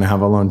 mommy's going to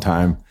have alone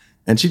time.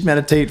 And she'd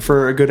meditate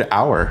for a good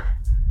hour,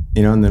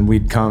 and then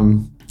we'd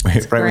come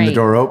right when the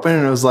door opened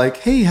and it was like,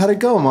 hey, how'd it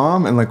go,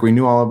 Mom? And we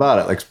knew all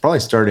about it, probably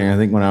starting, I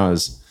think when I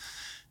was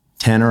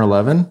 10 or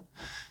 11,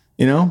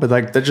 but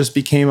that just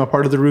became a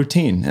part of the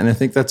routine. And I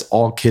think that's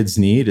all kids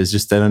need is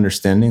just that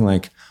understanding,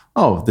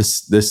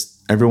 this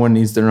everyone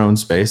needs their own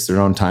space, their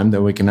own time,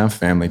 that we can have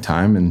family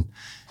time.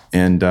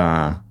 And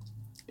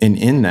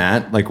in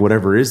that,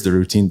 whatever is the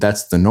routine,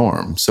 that's the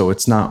norm. So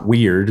it's not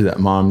weird that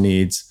mom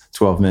needs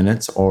 12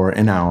 minutes or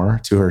an hour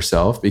to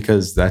herself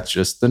because that's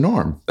just the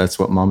norm. That's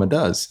what mama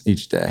does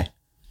each day.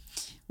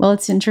 Well,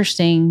 it's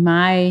interesting.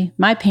 My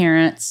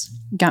parents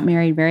got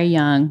married very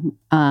young.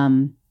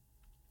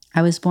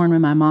 I was born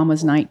when my mom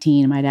was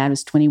 19 and my dad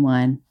was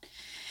 21.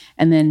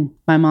 And then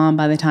my mom,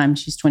 by the time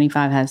she's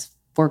 25, has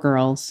 4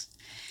 girls.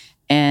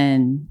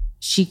 And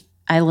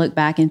I look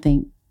back and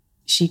think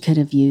she could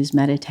have used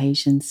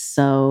meditation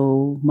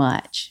so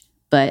much,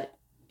 but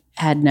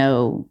had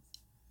no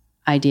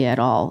idea at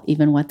all,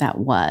 even what that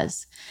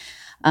was.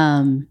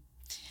 And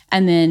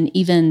then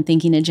even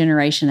thinking a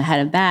generation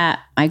ahead of that,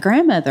 my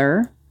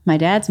grandmother, my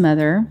dad's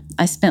mother,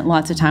 I spent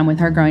lots of time with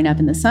her growing up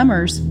in the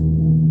summers.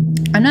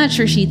 I'm not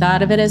sure she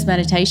thought of it as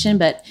meditation,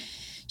 but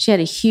she had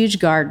a huge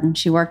garden.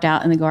 She worked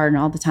out in the garden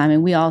all the time,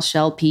 and we all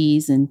shelled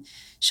peas and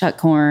shucked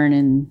corn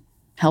and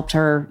helped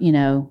her,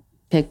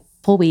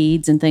 pull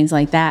weeds and things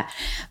like that.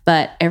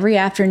 But every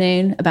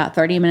afternoon, about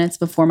 30 minutes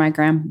before my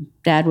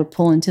granddad would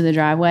pull into the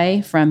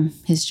driveway from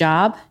his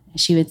job,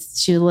 she would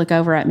look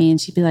over at me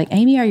and she'd be like,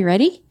 "Amy, are you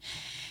ready?"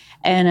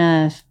 And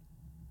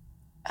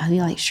I'd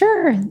be like,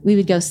 "Sure." We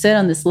would go sit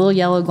on this little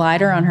yellow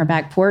glider on her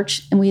back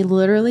porch, and we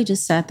literally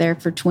just sat there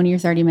for 20 or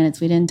 30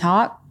 minutes. We didn't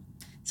talk.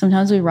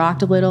 Sometimes we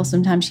rocked a little.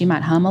 Sometimes she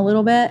might hum a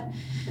little bit.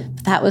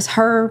 But that was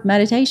her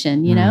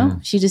meditation,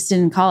 She just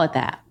didn't call it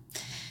that.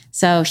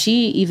 So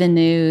she even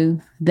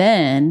knew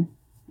then,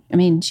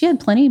 she had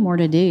plenty more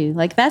to do.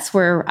 Like, that's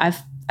where I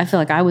feel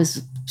like I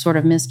was sort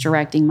of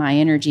misdirecting my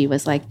energy,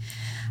 was like,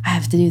 I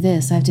have to do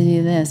this. I have to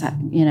do this.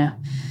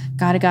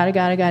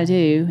 Gotta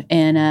do.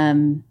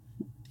 And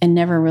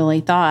never really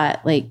thought,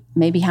 like,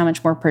 maybe how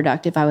much more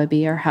productive I would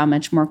be, or how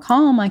much more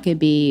calm I could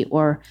be,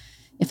 or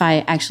if I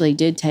actually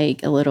did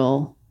take a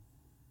little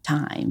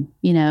time,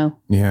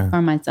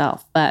 for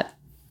myself. But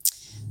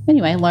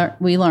anyway,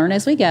 we learn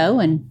as we go,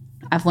 and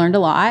I've learned a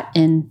lot.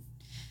 And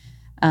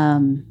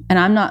I'm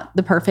not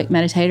the perfect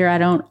meditator. I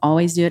don't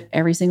always do it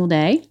every single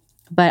day,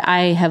 but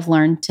I have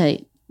learned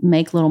to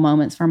make little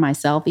moments for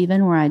myself,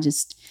 even where I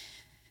just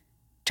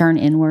turn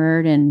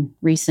inward and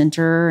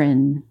recenter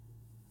and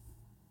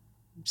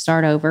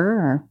start over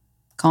or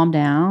calm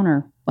down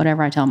or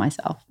whatever I tell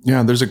myself.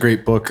 Yeah, there's a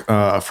great book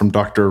from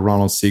Dr.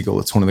 Ronald Siegel.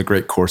 It's one of the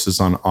great courses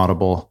on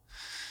Audible.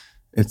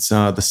 It's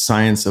The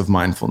Science of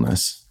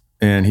Mindfulness.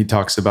 And he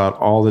talks about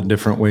all the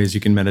different ways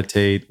you can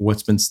meditate,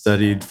 what's been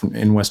studied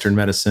in Western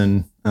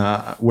medicine,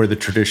 where the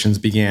traditions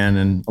began,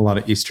 and a lot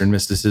of Eastern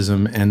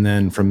mysticism. And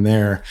then from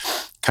there,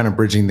 kind of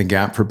bridging the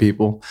gap for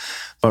people,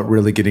 but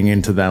really getting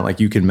into that,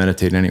 like, you can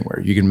meditate anywhere.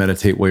 You can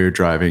meditate while you're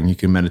driving. You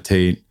can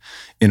meditate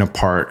in a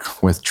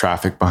park with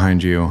traffic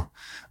behind you.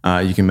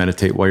 You can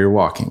meditate while you're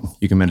walking.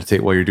 You can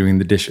meditate while you're doing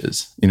the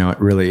dishes. It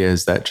really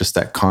is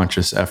that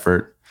conscious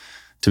effort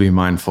to be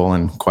mindful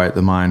and quiet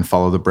the mind,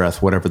 follow the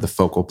breath, whatever the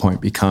focal point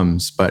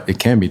becomes. But it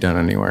can be done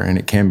anywhere, and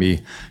it can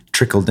be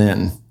trickled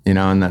in,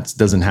 and that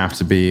doesn't have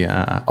to be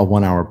a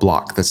 1-hour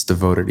block that's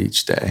devoted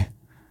each day.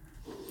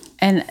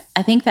 And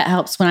I think that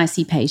helps when I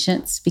see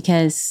patients,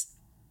 because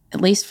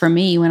at least for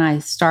me, when I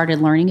started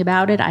learning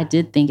about it, I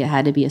did think it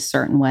had to be a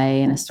certain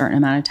way and a certain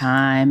amount of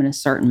time and a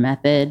certain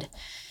method.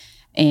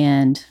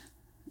 And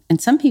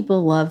some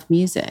people love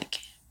music,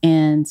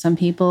 and some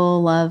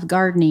people love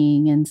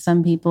gardening, and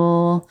some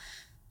people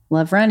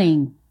love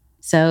running.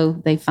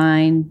 So they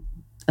find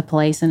a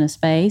place and a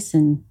space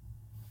and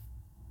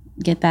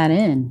get that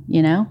in,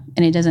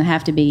 and it doesn't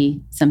have to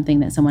be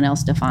something that someone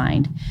else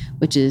defined,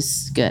 which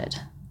is good.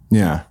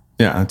 Yeah.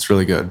 Yeah. That's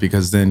really good,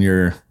 because then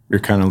you're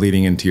kind of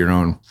leading into your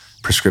own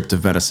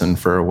prescriptive medicine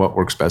for what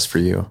works best for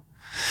you.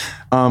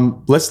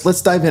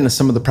 Let's dive into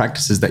some of the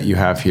practices that you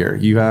have here.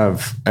 You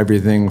have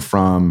everything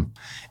from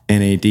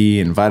NAD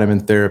and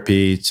vitamin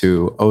therapy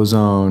to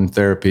ozone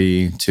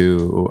therapy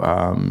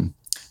to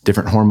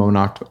different hormone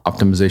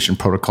optimization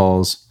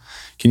protocols.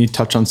 Can you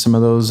touch on some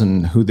of those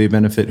and who they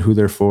benefit, who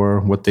they're for,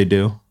 what they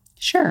do?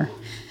 Sure.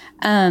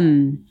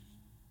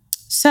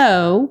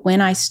 So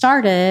when I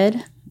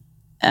started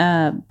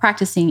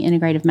practicing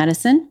integrative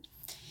medicine,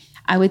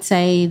 I would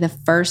say the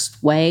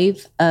first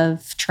wave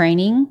of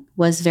training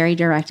was very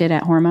directed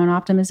at hormone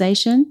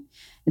optimization.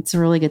 It's a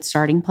really good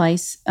starting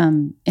place,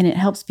 and it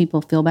helps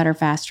people feel better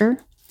faster.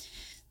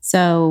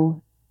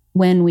 So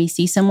when we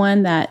see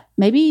someone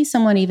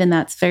even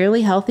that's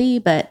fairly healthy,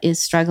 but is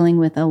struggling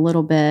with a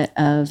little bit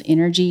of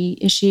energy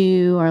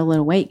issue or a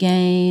little weight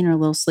gain or a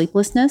little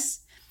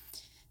sleeplessness,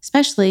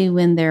 especially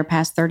when they're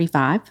past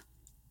 35,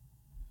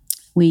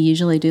 we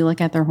usually do look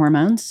at their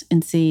hormones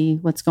and see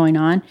what's going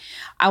on.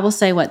 I will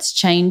say what's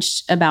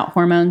changed about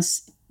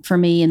hormones for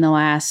me in the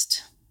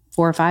last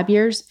 4 or 5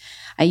 years.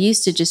 I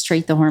used to just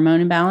treat the hormone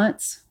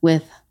imbalance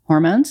with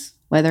hormones,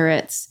 whether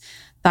it's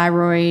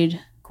thyroid,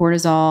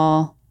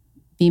 cortisol,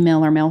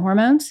 female or male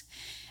hormones.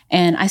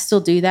 And I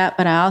still do that,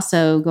 but I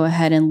also go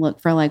ahead and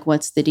look for, like,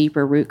 what's the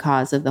deeper root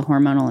cause of the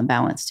hormonal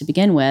imbalance to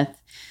begin with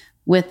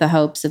the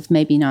hopes of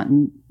maybe not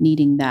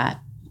needing that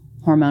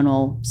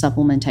hormonal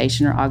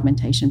supplementation or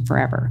augmentation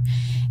forever.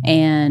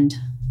 And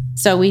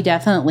so we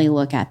definitely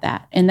look at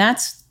that. And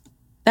that's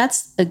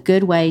a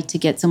good way to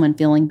get someone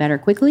feeling better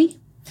quickly,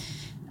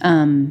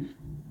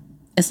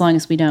 as long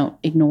as we don't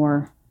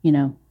ignore,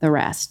 the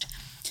rest.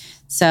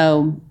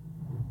 So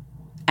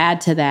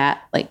add to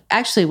that, like,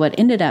 actually what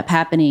ended up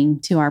happening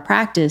to our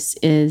practice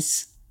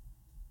is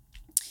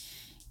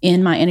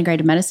in my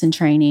integrative medicine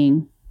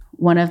training,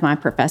 one of my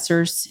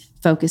professors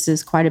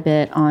focuses quite a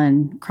bit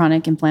on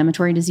chronic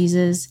inflammatory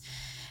diseases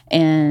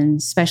and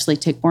especially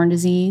tick-borne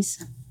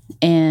disease.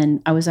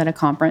 And I was at a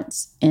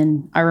conference,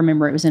 and I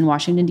remember it was in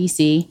Washington,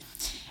 D.C.,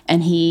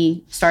 and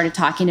he started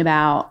talking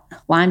about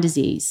Lyme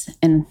disease.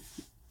 And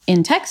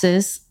in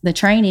Texas, the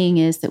training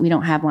is that we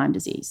don't have Lyme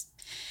disease.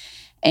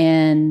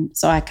 And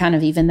so I kind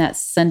of, even that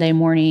Sunday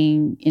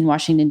morning in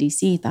Washington,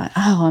 D.C., thought,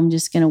 oh, I'm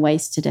just going to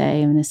waste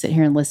today. I'm going to sit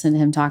here and listen to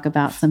him talk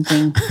about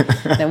something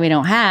that we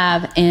don't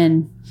have.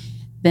 And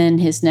then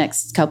his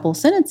next couple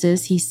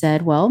sentences, he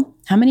said, well,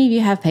 how many of you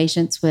have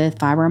patients with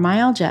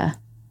fibromyalgia?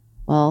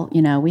 Well,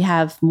 we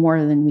have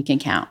more than we can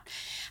count.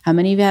 How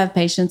many of you have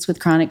patients with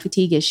chronic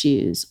fatigue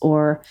issues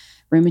or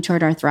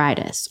rheumatoid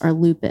arthritis or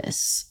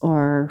lupus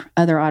or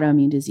other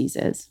autoimmune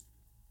diseases?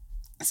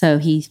 So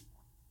he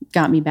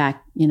got me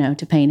back,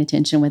 to paying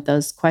attention with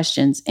those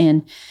questions.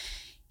 And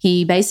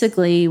he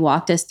basically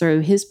walked us through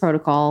his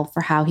protocol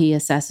for how he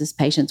assesses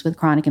patients with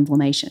chronic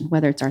inflammation,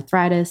 whether it's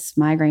arthritis,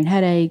 migraine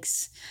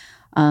headaches,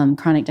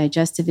 chronic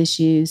digestive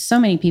issues. So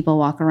many people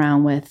walk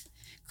around with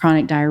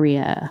chronic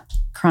diarrhea,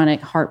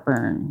 chronic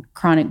heartburn,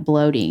 chronic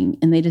bloating,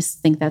 and they just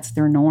think that's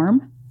their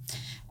norm.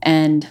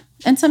 And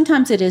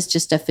sometimes it is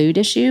just a food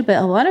issue, but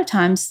a lot of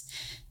times,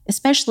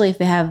 especially if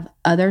they have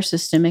other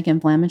systemic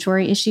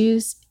inflammatory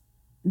issues,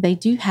 they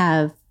do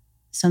have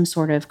some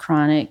sort of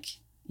chronic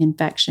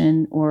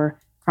infection or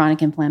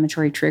chronic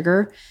inflammatory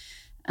trigger.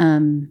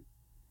 And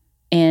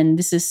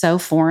this is so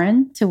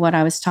foreign to what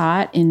I was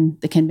taught in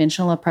the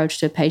conventional approach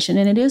to a patient.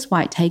 And it is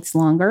why it takes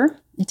longer.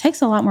 It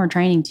takes a lot more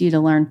training too to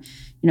learn,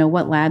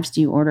 what labs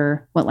do you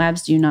order? What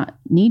labs do you not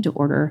need to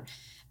order?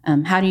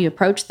 How do you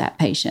approach that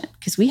patient?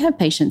 Because we have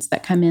patients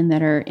that come in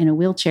that are in a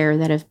wheelchair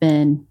that have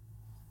been,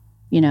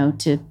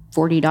 to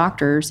 40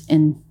 doctors,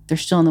 and they're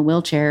still in the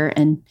wheelchair.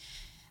 And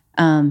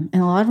a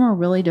lot of them are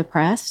really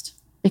depressed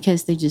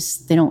because they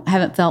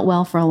haven't felt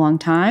well for a long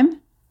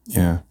time.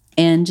 Yeah.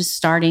 And just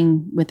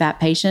starting with that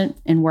patient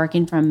and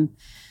working from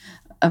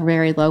a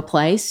very low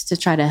place to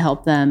try to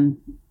help them,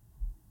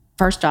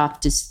 first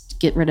off, just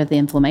get rid of the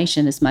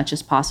inflammation as much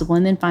as possible,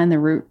 and then find the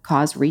root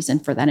cause reason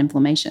for that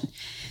inflammation.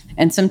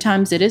 And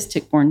sometimes it is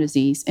tick-borne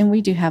disease, and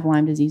we do have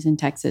Lyme disease in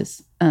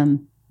Texas.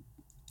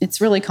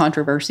 It's really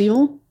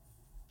controversial,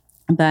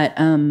 but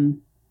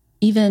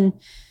even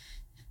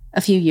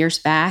a few years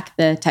back,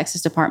 the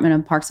Texas Department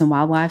of Parks and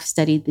Wildlife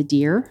studied the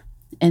deer,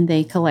 and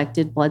they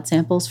collected blood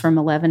samples from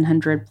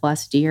 1,100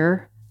 plus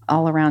deer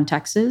all around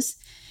Texas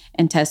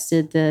and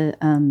tested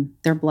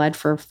their blood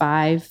for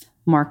 5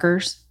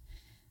 markers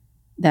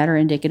that are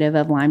indicative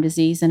of Lyme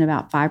disease, and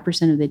about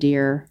 5% of the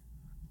deer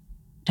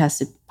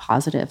tested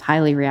positive,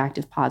 highly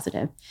reactive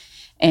positive.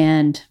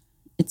 And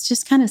it's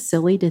just kind of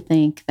silly to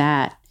think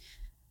that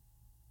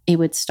it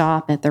would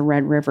stop at the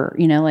Red River,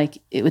 like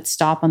it would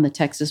stop on the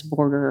Texas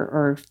border,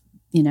 or,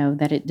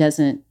 that it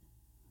doesn't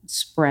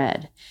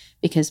spread,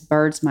 because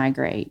birds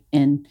migrate,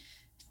 and,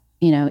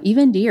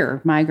 even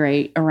deer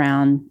migrate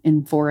around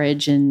and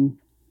forage, and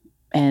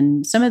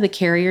some of the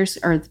carriers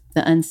are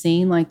the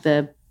unseen, like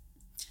the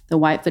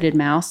white-footed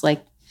mouse.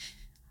 Like,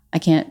 I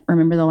can't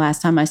remember the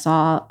last time I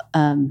saw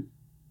a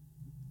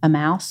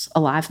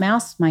live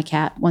mouse. My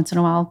cat once in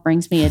a while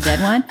brings me a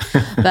dead one,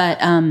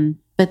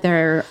 but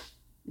they're,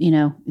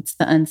 it's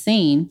the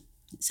unseen.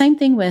 Same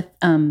thing with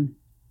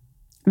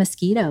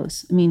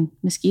mosquitoes. I mean,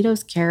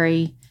 mosquitoes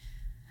carry,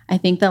 I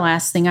think the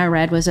last thing I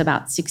read was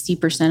about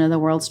 60% of the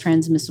world's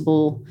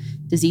transmissible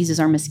diseases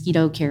are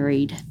mosquito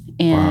carried.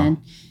 And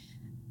wow.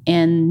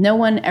 And no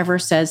one ever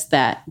says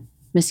that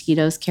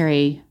mosquitoes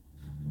carry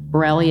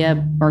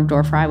Borrelia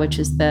burgdorferi, which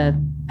is the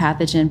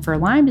pathogen for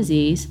Lyme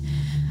disease.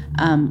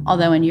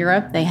 Although in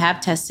Europe, they have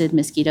tested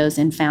mosquitoes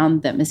and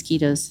found that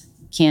mosquitoes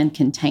can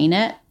contain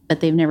it,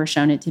 but they've never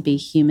shown it to be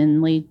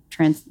humanly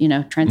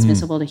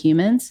transmissible to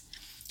humans.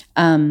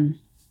 I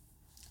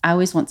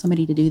always want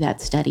somebody to do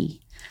that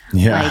study.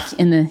 Yeah.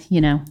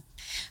 Like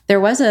there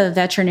was a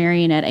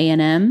veterinarian at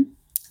A&M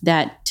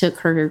that took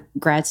her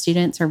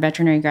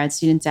veterinary grad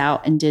students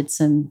out and did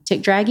some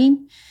tick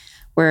dragging,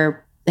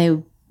 where they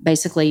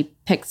basically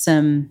picked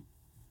some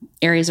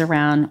areas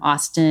around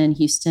Austin,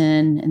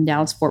 Houston, and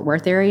Dallas-Fort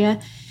Worth area,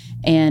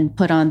 and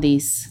put on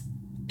these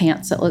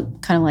pants that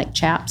look kind of like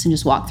chaps and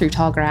just walk through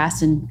tall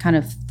grass and kind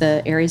of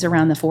the areas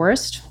around the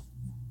forest.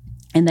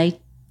 And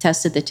they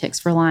tested the ticks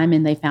for Lyme,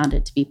 and they found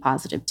it to be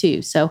positive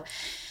too. So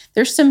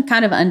there's some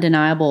kind of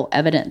undeniable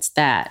evidence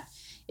that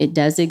it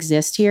does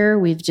exist here.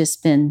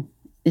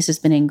 This has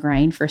been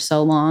ingrained for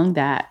so long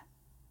that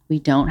we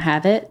don't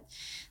have it,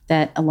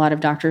 that a lot of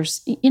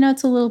doctors,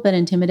 it's a little bit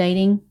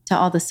intimidating to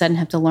all of a sudden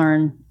have to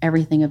learn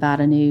everything about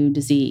a new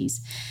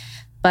disease.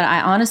 But I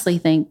honestly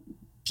think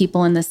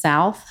people in the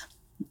South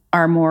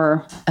are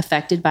more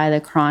affected by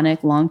the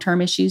chronic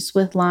long-term issues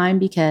with Lyme,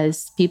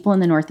 because people in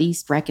the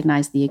Northeast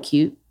recognize the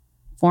acute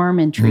form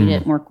and treat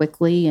it more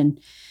quickly. And,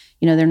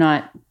 they're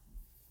not,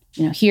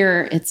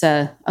 here it's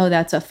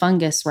that's a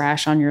fungus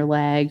rash on your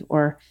leg,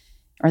 or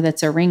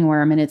that's a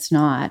ringworm, and it's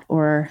not,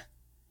 or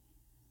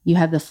you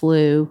have the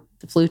flu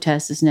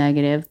test is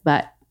negative,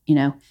 but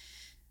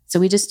So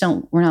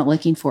we're not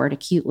looking for it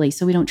acutely.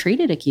 So we don't treat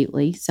it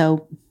acutely.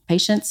 So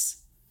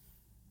patients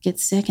get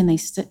sick and they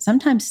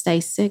sometimes stay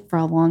sick for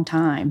a long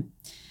time.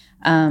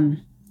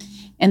 And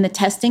the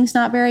testing's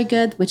not very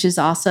good, which is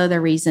also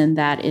the reason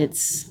that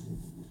it's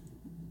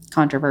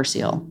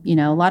controversial.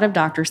 A lot of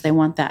doctors, they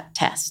want that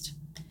test.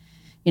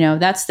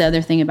 That's the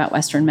other thing about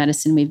Western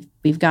medicine.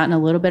 We've gotten a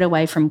little bit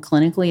away from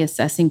clinically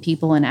assessing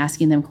people and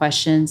asking them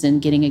questions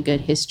and getting a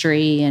good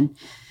history, and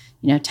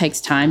it takes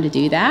time to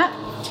do that.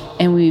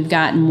 And we've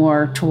gotten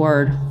more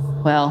toward,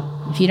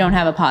 well, if you don't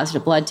have a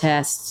positive blood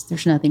test,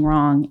 there's nothing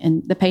wrong.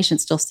 And the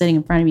patient's still sitting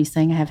in front of me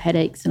saying, I have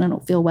headaches and I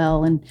don't feel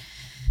well, and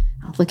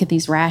I'll look at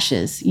these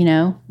rashes,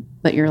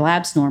 but your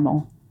lab's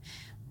normal.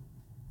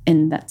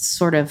 And that's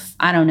sort of,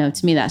 I don't know,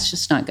 to me, that's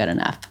just not good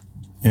enough.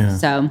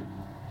 Yeah.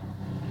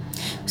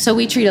 So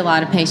we treat a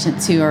lot of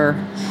patients who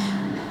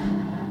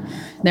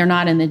they're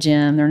not in the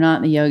gym, they're not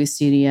in the yoga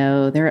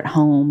studio, they're at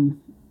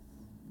home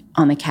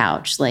on the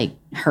couch, like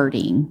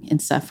hurting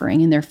and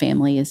suffering, and their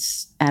family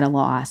is at a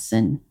loss.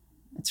 And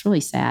it's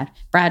really sad.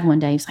 Brad one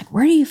day, he's like,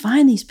 where do you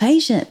find these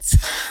patients?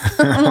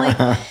 I'm like,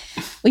 well,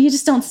 you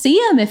just don't see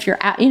them if you're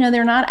out.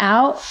 They're not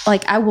out.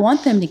 Like, I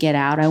want them to get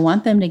out. I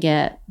want them to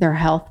get their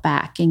health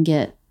back and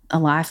get a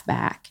life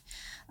back.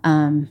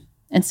 And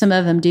some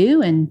of them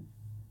do, and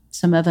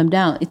some of them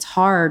don't. It's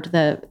hard.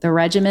 The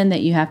regimen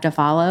that you have to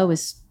follow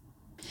is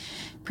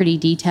pretty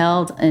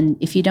detailed. And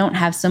if you don't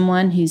have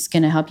someone who's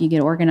going to help you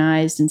get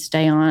organized and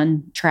stay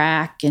on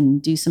track and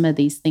do some of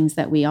these things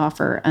that we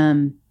offer,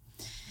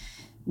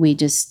 we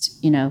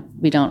just,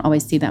 we don't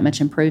always see that much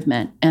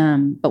improvement.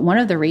 But one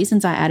of the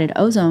reasons I added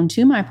ozone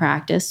to my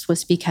practice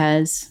was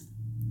because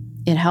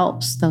it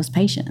helps those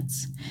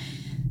patients.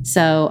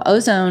 So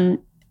ozone,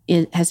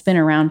 it has been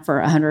around for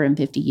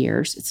 150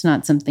 years. It's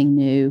not something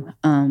new.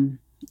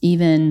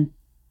 Even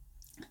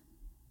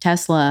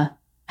Tesla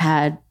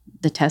had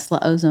the Tesla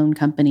Ozone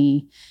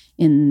Company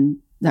in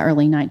the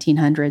early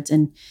 1900s,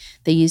 and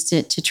they used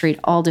it to treat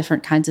all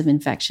different kinds of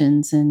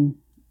infections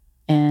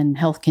and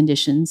health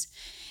conditions.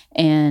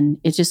 And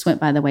it just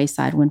went by the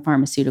wayside when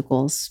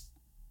pharmaceuticals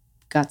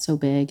got so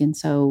big and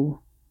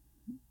so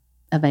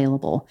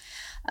available.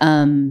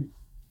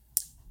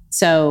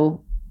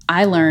 So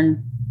I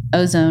learned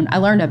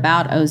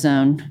about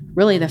ozone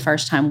really the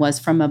first time was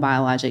from a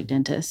biologic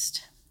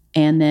dentist.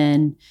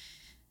 And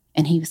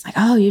he was like,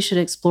 oh, you should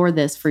explore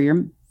this for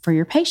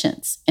your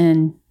patients.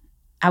 And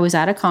I was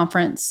at a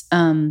conference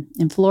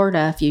in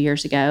Florida a few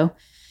years ago,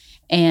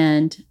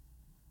 and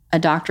a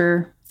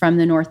doctor from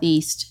the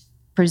Northeast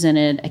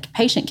presented a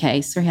patient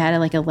case where he had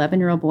an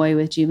 11-year-old boy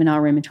with juvenile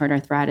rheumatoid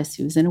arthritis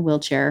who was in a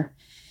wheelchair,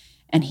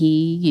 and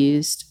he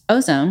used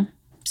ozone,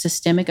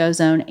 systemic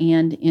ozone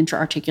and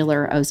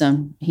intra-articular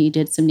ozone. He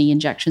did some knee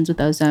injections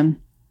with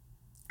ozone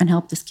and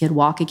helped this kid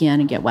walk again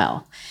and get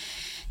well.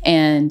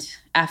 And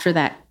after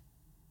that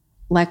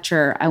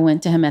lecture, I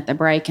went to him at the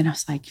break and I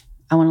was like,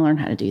 I want to learn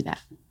how to do that.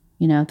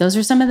 Those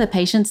are some of the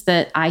patients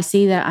that I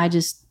see that I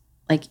just,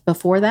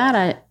 before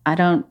that, I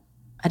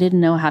didn't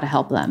know how to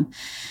help them.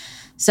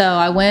 So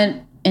I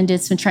went and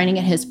did some training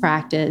at his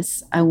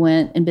practice. I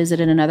went and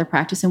visited another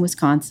practice in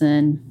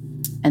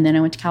Wisconsin. And then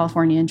I went to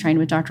California and trained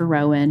with Dr.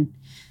 Rowan.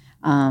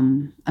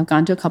 I've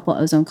gone to a couple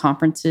of ozone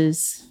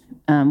conferences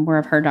where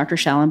I've heard Dr.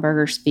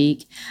 Schallenberger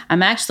speak.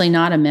 I'm actually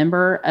not a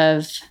member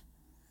of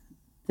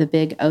the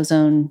big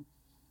ozone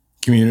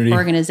community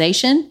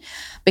organization,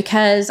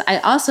 because I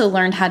also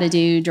learned how to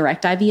do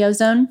direct IV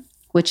ozone,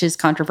 which is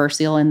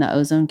controversial in the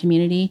ozone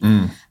community.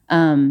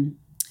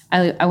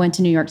 I went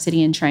to New York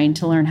City and trained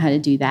to learn how to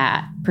do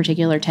that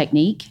particular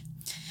technique,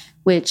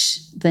 which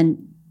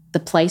then the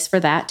place for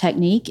that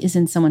technique is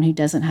in someone who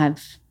doesn't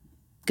have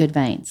good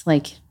veins,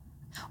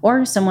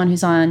 or someone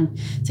who's on,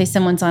 say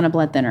someone's on a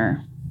blood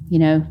thinner.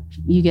 You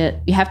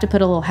have to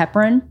put a little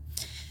heparin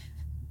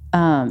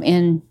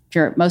in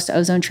your most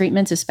ozone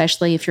treatments,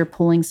 especially if you're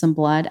pulling some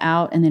blood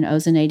out and then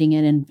ozonating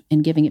it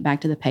and giving it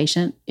back to the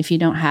patient. If you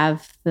don't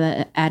have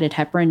the added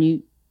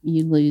heparin,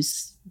 you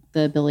lose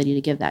the ability to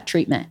give that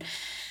treatment.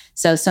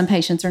 So some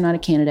patients are not a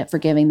candidate for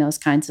giving those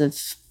kinds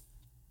of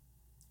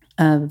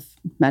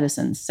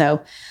medicines.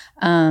 So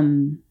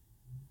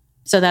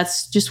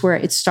that's just where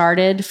it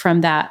started,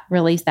 from that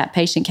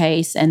patient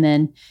case, and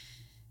then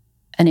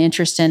an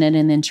interest in it,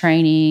 and then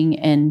training.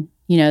 And,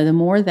 the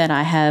more that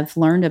I have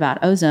learned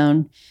about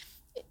ozone,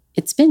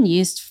 it's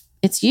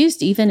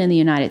used even in the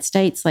United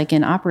States,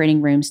 in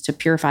operating rooms to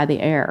purify the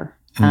air.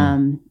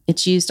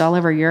 It's used all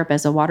over Europe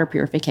as a water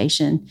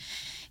purification.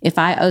 If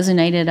I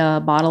ozonated a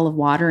bottle of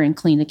water and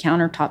cleaned a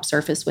countertop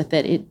surface with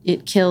it,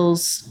 it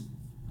kills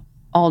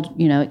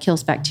it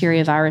kills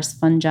bacteria, virus,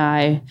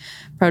 fungi,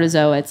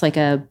 protozoa. It's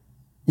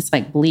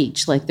like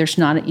bleach. There's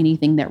not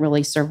anything that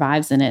really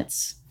survives in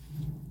its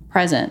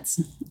presence.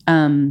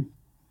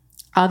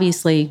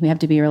 Obviously, we have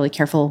to be really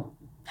careful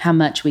how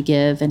much we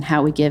give and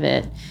how we give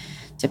it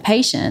to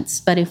patients.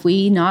 But if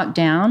we knock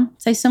down,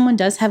 say someone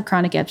does have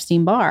chronic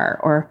Epstein-Barr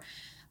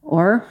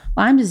or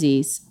Lyme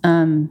disease,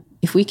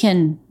 if we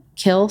can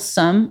kill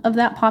some of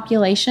that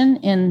population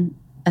in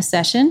a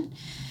session,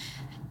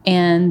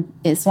 And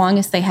as long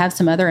as they have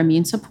some other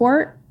immune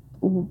support,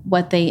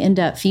 what they end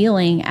up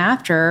feeling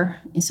after,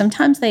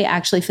 sometimes they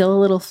actually feel a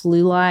little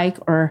flu-like,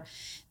 or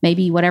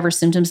maybe whatever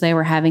symptoms they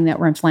were having that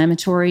were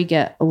inflammatory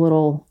get a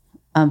little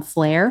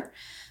flare.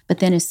 But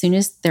then as soon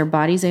as their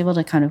body's able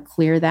to kind of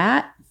clear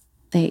that,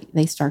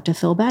 they start to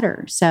feel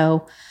better.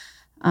 So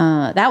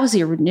that was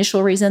the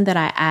initial reason that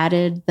I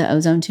added the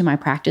ozone to my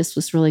practice,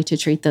 was really to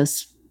treat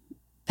those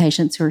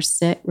patients who are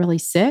sick, really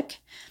sick.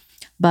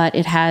 But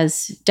it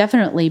has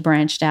definitely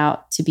branched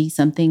out to be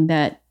something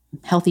that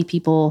healthy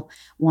people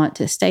want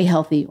to stay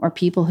healthy, or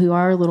people who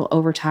are a little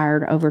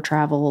overtired,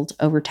 over-traveled,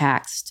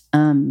 overtaxed,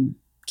 can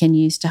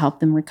use to help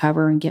them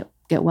recover and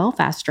get well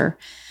faster.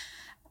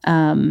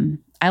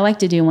 I like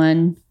to do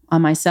one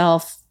on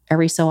myself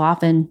every so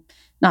often,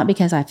 not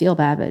because I feel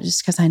bad, but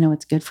just because I know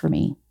it's good for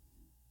me.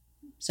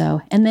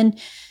 So, and then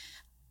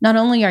not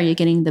only are you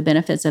getting the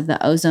benefits of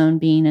the ozone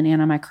being an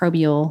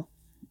antimicrobial,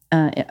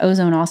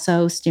 ozone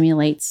also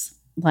stimulates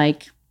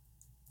like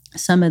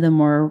some of the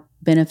more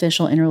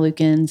beneficial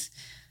interleukins.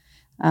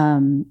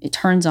 It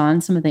turns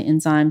on some of the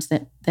enzymes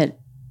that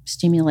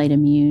stimulate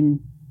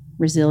immune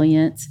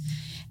resilience.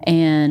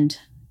 And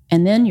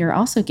then you're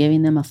also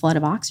giving them a flood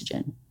of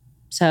oxygen.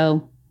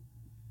 So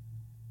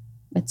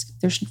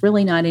there's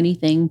really not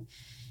anything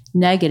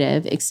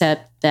negative,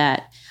 except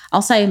that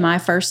I'll say my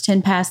first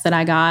 10 pass that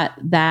I got,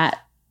 that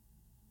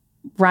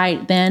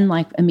right then,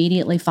 like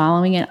immediately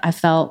following it, I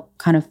felt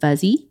kind of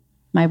fuzzy.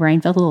 My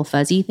brain felt a little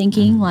fuzzy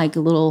thinking, like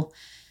a little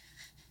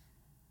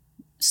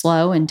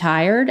slow and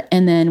tired.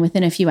 And then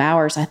within a few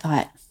hours, I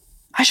thought,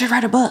 I should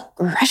write a book,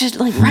 or I should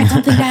like write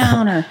something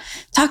down, or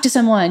talk to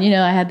someone.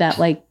 I had that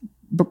like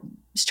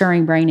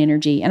stirring brain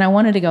energy, and I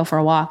wanted to go for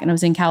a walk, and I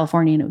was in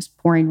California and it was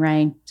pouring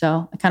rain.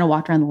 So I kind of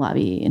walked around the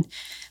lobby and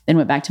then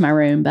went back to my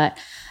room. But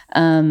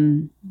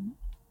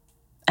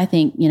I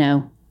think,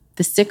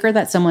 the sicker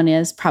that someone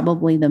is,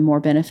 probably the more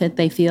benefit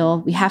they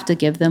feel. We have to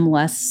give them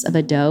less of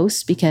a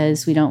dose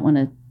because we don't want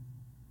to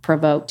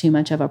provoke too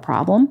much of a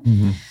problem.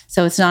 Mm-hmm.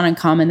 So it's not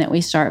uncommon that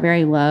we start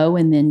very low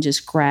and then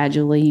just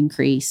gradually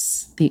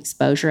increase the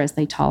exposure as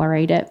they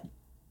tolerate it.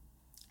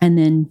 And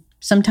then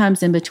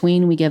sometimes in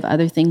between, we give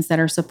other things that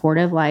are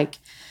supportive, like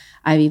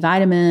IV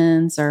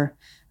vitamins or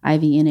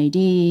IV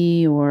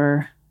NAD,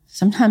 or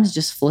sometimes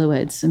just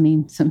fluids. I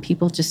mean, some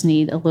people just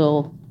need a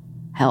little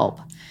help.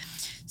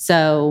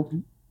 So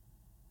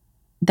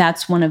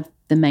that's one of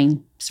the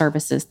main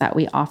services that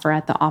we offer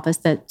at the office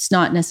that's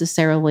not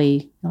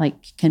necessarily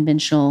like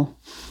conventional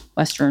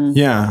Western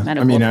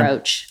medical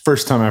approach.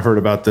 First time I've heard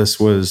about this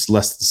was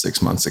less than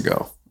 6 months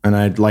ago. And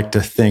I'd like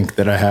to think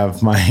that I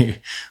have my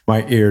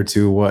ear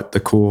to what the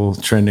cool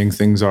trending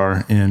things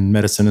are in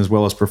medicine as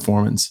well as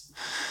performance.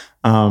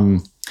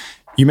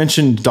 You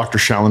mentioned Dr.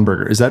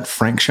 Schallenberger. Is that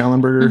Frank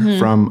Schallenberger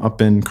from up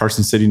in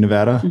Carson City,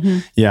 Nevada? Mm-hmm.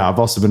 Yeah, I've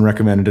also been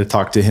recommended to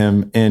talk to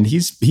him. And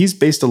he's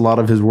based a lot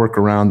of his work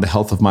around the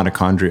health of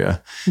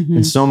mitochondria. Mm-hmm.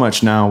 And so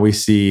much now we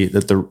see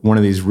that one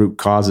of these root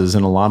causes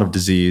in a lot of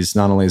disease,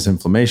 not only is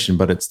inflammation,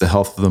 but it's the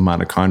health of the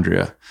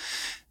mitochondria.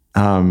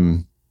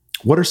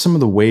 What are some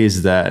of the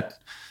ways that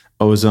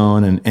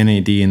ozone and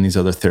NAD and these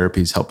other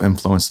therapies help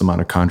influence the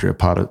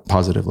mitochondria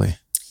positively?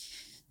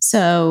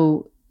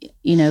 So,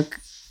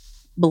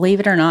 believe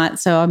it or not,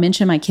 so I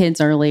mentioned my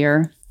kids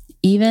earlier.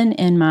 Even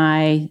in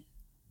my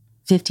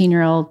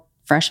 15-year-old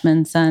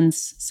freshman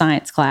son's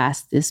science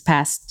class this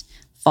past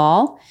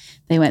fall,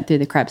 they went through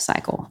the Krebs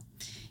cycle.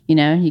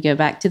 You go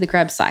back to the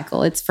Krebs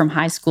cycle. It's from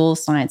high school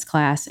science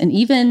class, and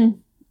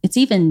it's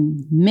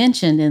even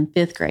mentioned in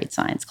 5th grade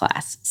science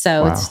class.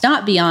 So It's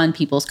not beyond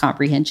people's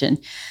comprehension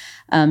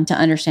to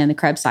understand the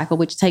Krebs cycle,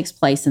 which takes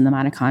place in the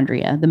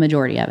mitochondria, the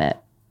majority of it.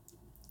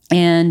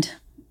 And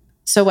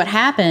so what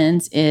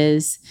happens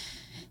is,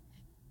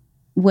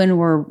 when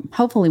we're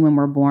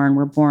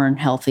born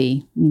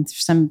healthy. I mean,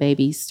 some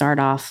babies start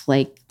off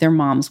like their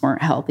moms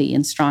weren't healthy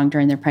and strong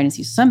during their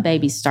pregnancy. Some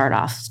babies start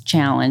off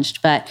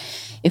challenged. But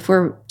if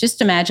we're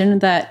just imagine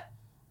that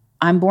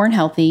I'm born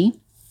healthy,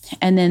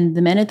 and then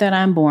the minute that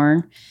I'm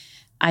born,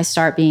 I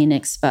start being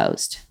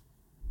exposed,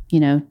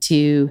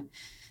 to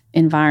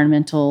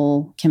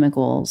environmental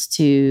chemicals,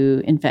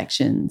 to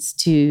infections,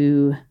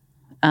 to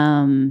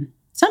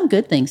some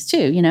good things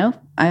too.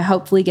 I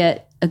hopefully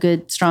get a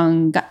good,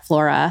 strong gut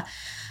flora.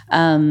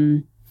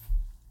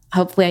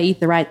 Hopefully I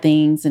eat the right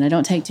things and I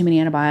don't take too many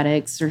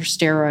antibiotics or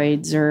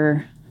steroids.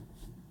 Or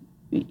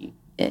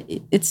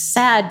it's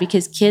sad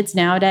because kids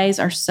nowadays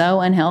are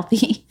so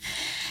unhealthy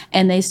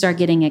and they start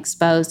getting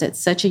exposed at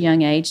such a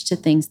young age to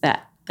things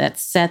that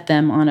set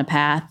them on a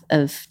path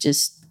of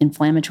just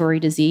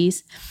inflammatory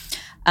disease.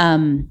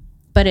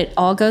 But it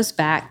all goes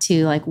back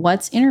to like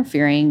what's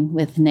interfering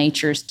with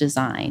nature's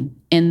design.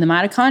 And the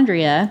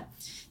mitochondria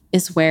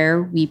is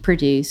where we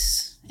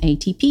produce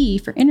ATP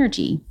for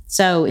energy.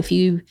 So if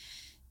you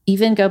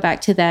even go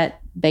back to that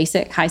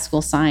basic high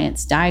school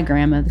science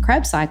diagram of the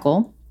Krebs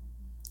cycle,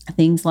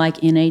 things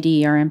like NAD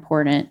are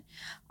important,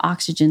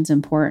 oxygen's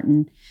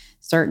important,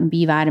 certain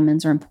B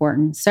vitamins are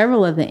important.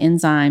 Several of the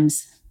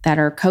enzymes that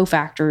are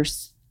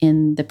cofactors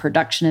in the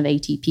production of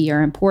ATP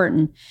are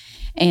important.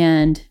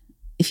 And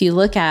if you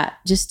look at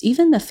just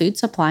even the food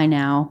supply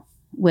now,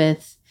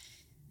 with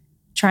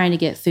trying to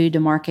get food to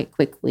market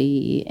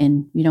quickly,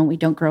 and we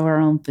don't grow our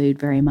own food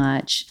very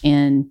much.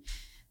 And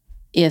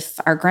if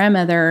our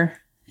grandmother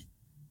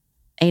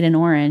ate an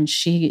orange,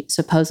 she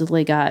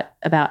supposedly got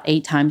about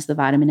 8 times the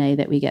vitamin A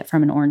that we get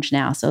from an orange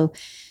now. So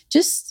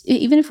just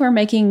even if we're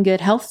making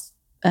good health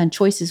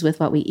choices with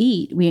what we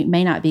eat, we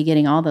may not be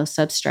getting all those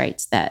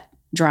substrates that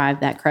drive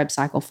that Krebs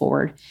cycle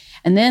forward.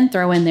 And then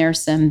throw in there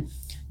some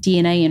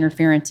DNA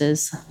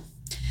interferences,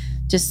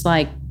 just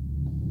like,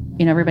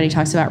 everybody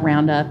talks about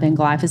Roundup and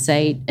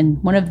glyphosate.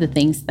 And one of the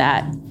things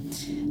that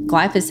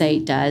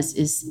glyphosate does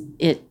is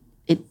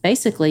it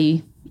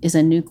basically is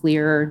a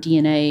nuclear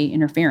DNA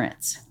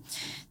interference.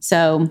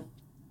 So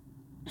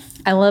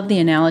I love the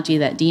analogy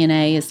that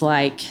DNA is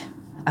like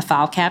a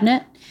file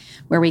cabinet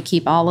where we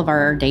keep all of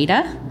our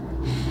data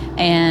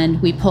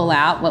and we pull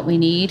out what we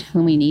need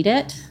when we need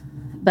it.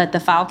 But the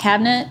file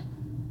cabinet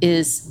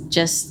is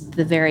just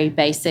the very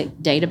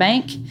basic data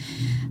bank.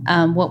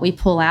 What we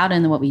pull out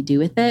and what we do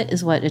with it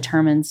is what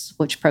determines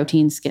which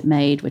proteins get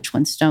made, which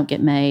ones don't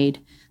get made,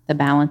 the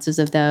balances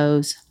of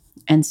those.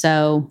 And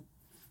so,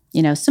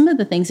 some of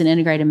the things in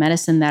integrated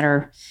medicine that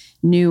are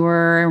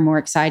newer, more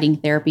exciting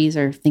therapies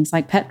are things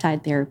like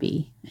peptide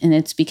therapy. And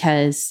it's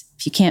because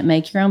if you can't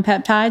make your own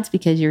peptides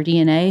because your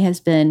DNA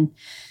has been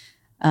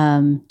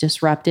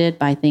disrupted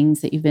by things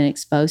that you've been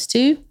exposed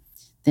to,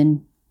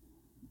 then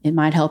it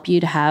might help you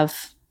to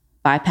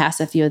bypass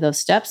a few of those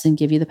steps and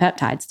give you the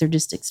peptides. They're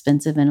just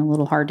expensive and a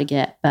little hard to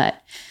get.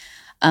 But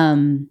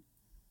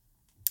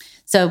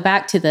so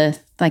back to the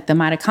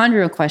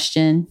mitochondrial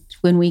question,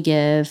 when we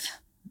give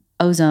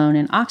ozone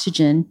and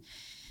oxygen,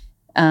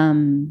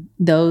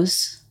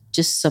 those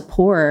just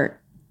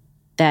support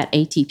that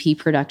ATP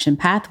production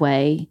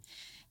pathway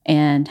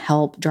and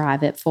help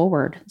drive it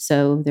forward.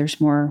 So there's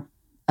more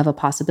of a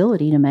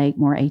possibility to make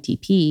more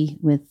ATP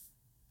with,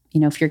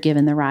 if you're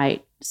given the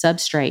right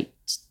substrate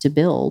to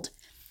build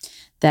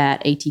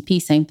that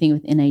ATP. Same thing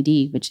with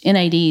NAD, which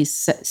NAD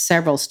is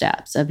several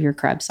steps of your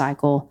Krebs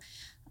cycle.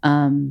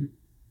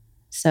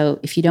 So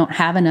if you don't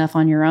have enough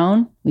on your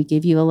own, we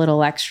give you a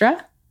little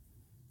extra.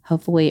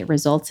 Hopefully it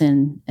results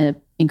in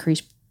an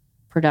increased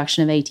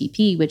production of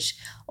ATP, which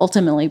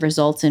ultimately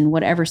results in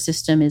whatever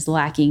system is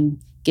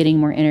lacking getting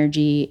more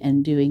energy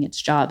and doing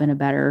its job in a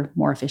better,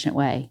 more efficient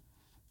way.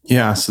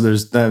 Yeah, so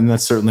there's that, and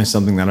that's certainly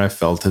something that I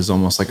felt is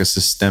almost like a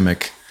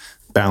systemic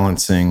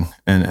balancing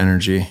and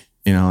energy.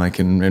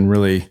 And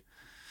really,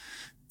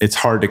 it's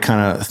hard to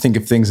kind of think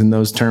of things in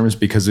those terms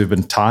because we've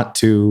been taught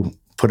to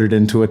put it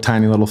into a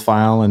tiny little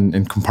file and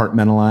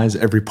compartmentalize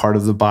every part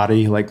of the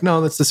body. Like,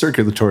 no, that's the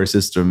circulatory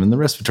system and the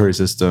respiratory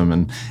system,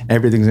 and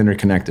everything's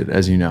interconnected,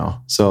 as you know.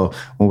 So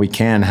when we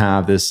can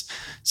have this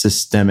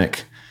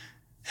systemic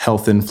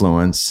health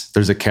influence,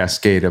 there's a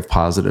cascade of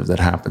positive that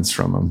happens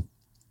from them.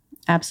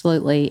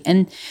 Absolutely.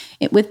 And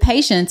with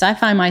patients, I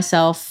find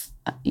myself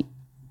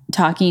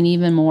talking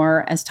even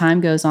more as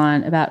time goes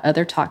on about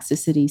other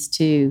toxicities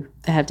too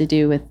that have to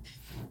do with,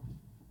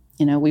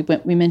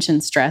 we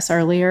mentioned stress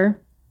earlier.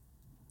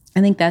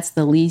 I think that's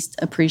the least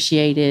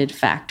appreciated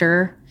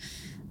factor.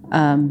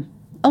 A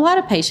lot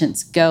of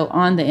patients go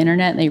on the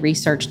internet and they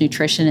research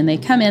nutrition and they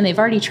come in, they've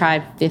already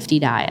tried 50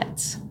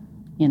 diets,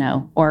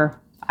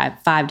 or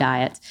 5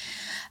 diets.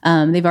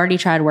 They've already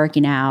tried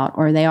working out,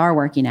 or they are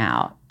working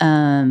out.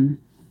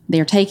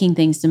 They're taking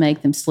things to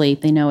make them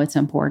sleep. They know it's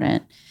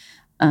important.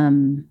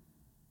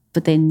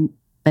 But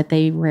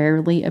they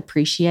rarely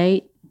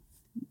appreciate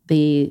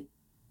the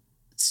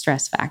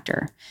stress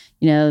factor,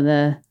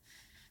 the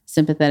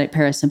sympathetic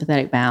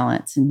parasympathetic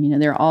balance,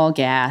 and they're all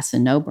gas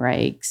and no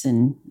brakes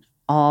and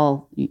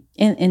all.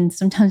 And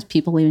sometimes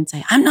people even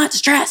say, "I'm not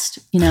stressed,"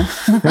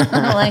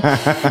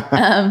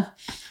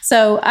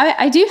 So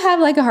I do have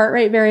like a heart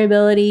rate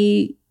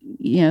variability,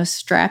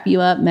 strap you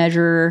up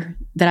measure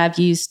that I've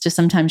used to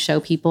sometimes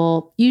show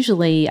people.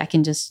 Usually, I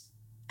can just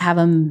have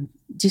them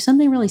do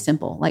something really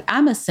simple. Like,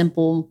 I'm a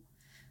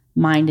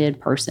simple-minded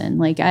person.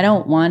 Like, I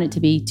don't want it to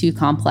be too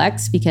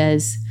complex,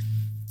 because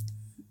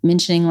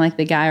mentioning like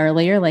the guy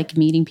earlier, like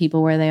meeting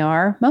people where they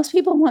are, most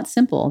people want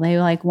simple. They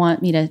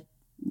want me to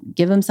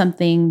give them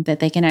something that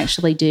they can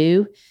actually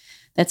do.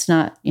 That's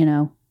not,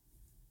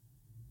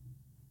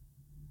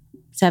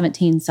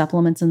 17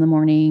 supplements in the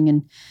morning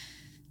and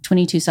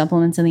 22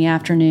 supplements in the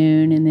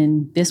afternoon, and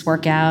then this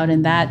workout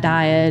and that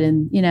diet.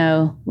 And,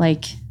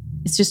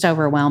 it's just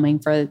overwhelming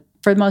for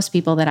most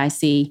people that I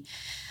see.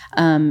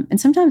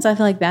 And sometimes I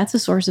feel like that's a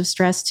source of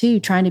stress too,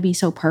 trying to be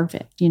so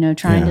perfect,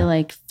 trying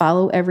to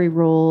follow every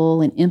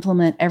rule and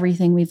implement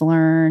everything we've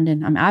learned.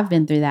 And I've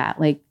been through that,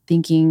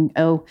 thinking,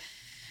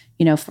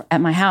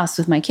 at my house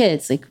with my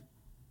kids,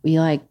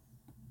 we're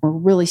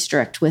really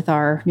strict with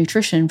our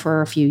nutrition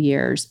for a few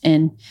years,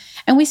 and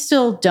we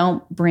still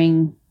don't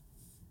bring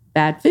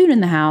bad food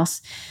in the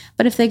house.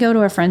 But if they go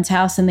to a friend's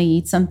house and they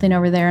eat something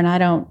over there and I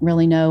don't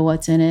really know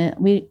what's in it,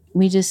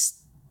 we just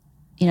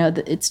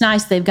it's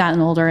nice they've gotten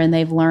older and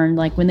they've learned,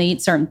 like when they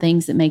eat certain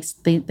things,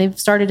 they've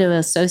started to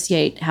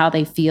associate how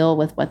they feel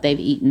with what they've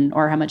eaten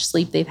or how much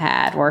sleep they've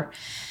had, or,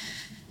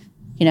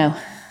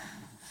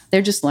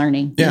 they're just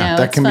learning.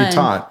 That can be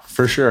taught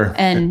for sure.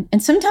 And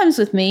sometimes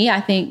with me, I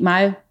think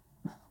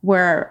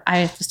where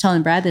I was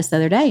telling Brad this the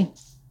other day,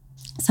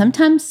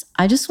 sometimes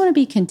I just want to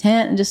be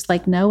content and just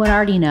like know what I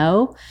already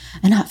know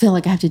and not feel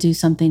like I have to do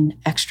something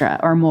extra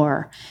or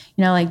more,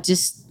 like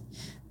just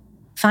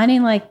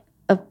finding like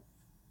a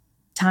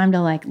time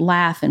to like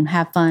laugh and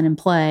have fun and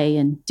play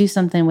and do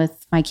something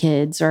with my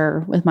kids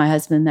or with my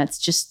husband that's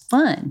just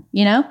fun,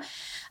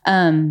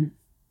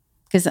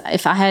 because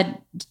if I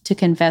had to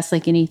confess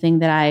like anything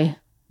that I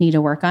need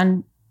to work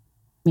on,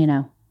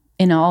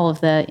 in all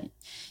of the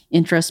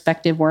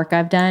introspective work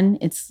I've done,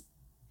 it's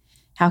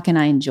how can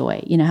I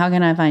enjoy? How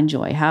can I find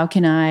joy? How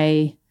can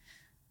I,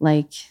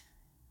 like,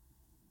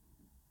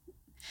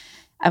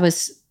 I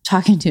was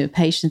talking to a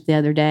patient the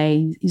other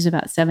day. He's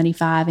about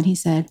 75, and he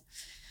said,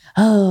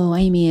 "Oh,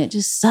 Amy, it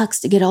just sucks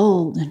to get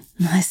old." And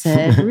I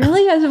said,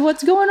 "Really?" I said,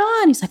 "What's going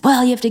on?" He's like,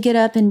 "Well, you have to get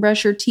up and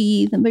brush your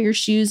teeth and put your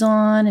shoes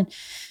on and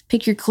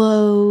pick your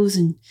clothes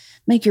and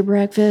make your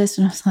breakfast."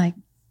 And I was like,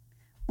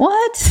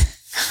 "What?"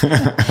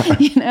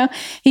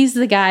 He's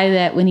the guy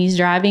that when he's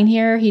driving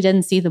here, he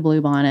doesn't see the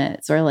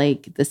bluebonnets or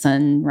like the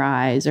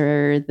sunrise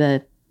or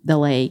the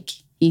lake.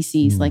 He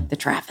sees like the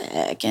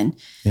traffic and,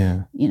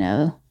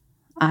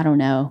 I don't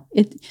know.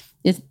 It's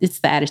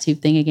the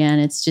attitude thing again.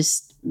 It's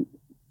just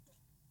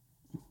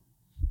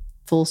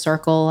full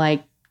circle,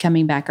 like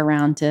coming back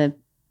around to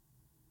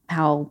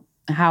how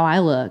I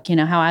look,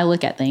 how I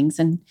look at things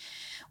and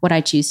what I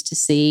choose to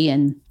see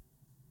and,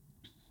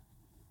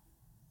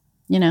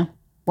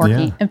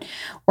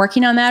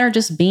 working on that, or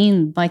just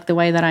being like the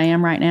way that I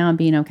am right now and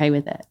being okay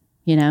with it,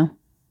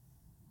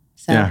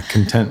 So yeah,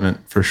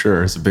 contentment for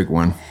sure is a big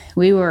one.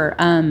 We were,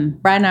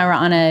 Brad and I were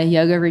on a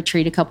yoga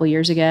retreat a couple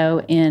years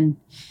ago, and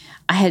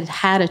I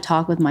had a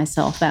talk with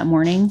myself that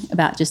morning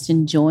about just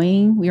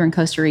enjoying. We were in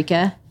Costa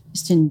Rica,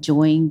 just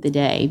enjoying the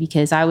day,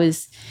 because I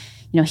was,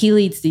 he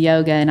leads the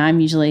yoga and I'm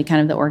usually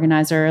kind of the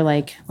organizer,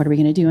 like, what are we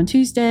going to do on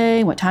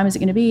Tuesday? What time is it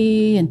going to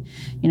be? And,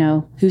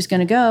 who's going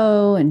to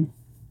go? And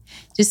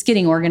just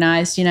getting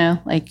organized,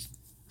 like,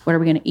 what are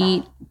we going to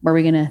eat? How are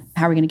we going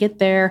to get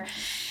there?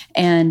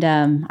 And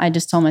I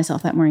just told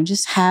myself that morning,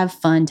 just have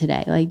fun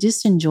today. Like,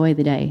 just enjoy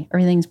the day.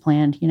 Everything's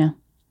planned,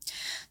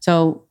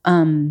 So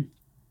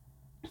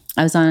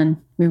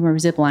we were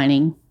zip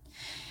lining,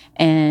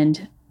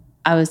 and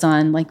I was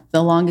on like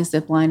the longest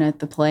zip line at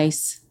the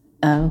place.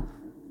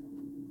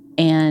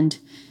 And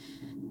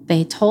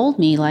they told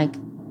me, like,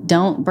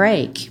 don't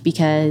break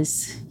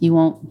because you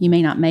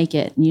may not make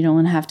it, and you don't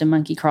want to have to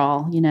monkey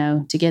crawl,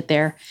 to get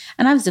there.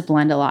 And I've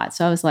ziplined a lot.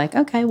 So I was like,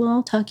 okay, well,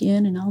 I'll tuck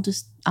in and I'll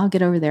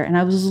get over there. And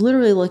I was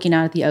literally looking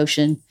out at the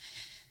ocean,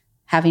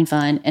 having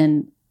fun.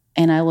 And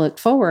I looked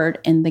forward,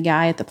 and the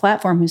guy at the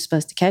platform who's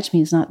supposed to catch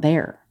me is not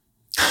there.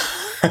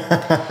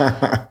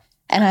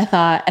 And I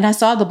thought, and I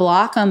saw the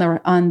block on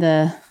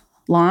the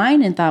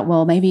line and thought,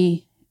 well,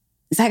 maybe,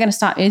 is that going to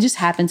stop? It just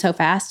happened so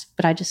fast,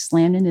 but I just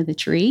slammed into the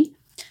tree.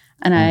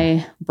 And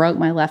I broke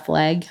my left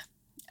leg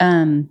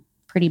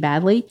pretty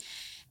badly.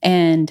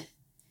 And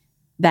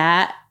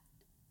that,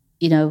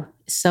 is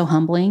so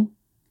humbling.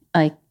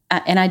 Like,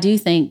 and I do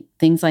think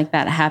things like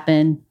that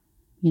happen.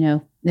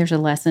 There's a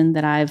lesson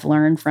that I've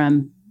learned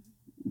from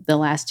the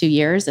last 2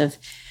 years I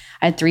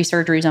had 3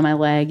 surgeries on my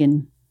leg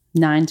and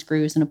 9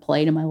 screws and a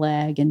plate in my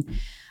leg, and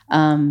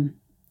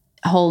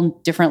a whole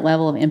different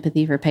level of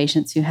empathy for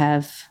patients who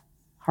have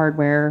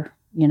hardware,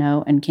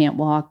 and can't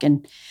walk.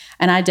 And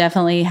I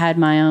definitely had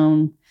my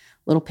own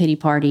little pity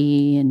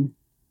party and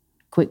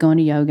quit going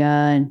to yoga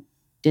and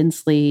didn't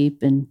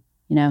sleep and,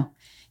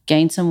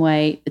 gained some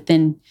weight. But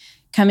then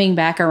coming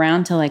back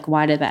around to like,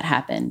 why did that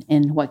happen?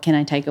 And what can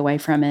I take away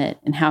from it?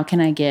 And how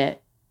can I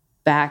get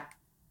back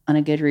on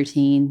a good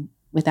routine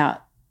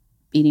without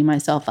beating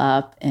myself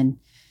up? And,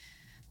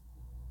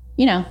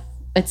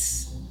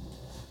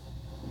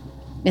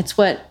 it's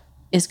what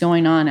is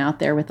going on out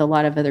there with a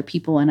lot of other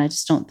people. And I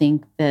just don't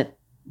think that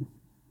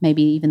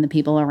maybe even the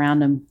people around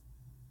them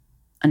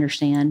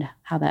understand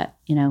how that,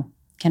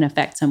 can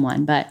affect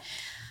someone. But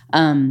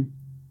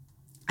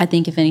I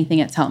think if anything,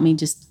 it's helped me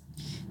just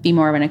be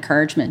more of an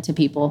encouragement to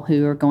people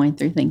who are going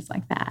through things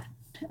like that.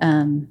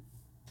 And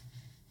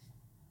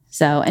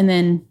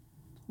then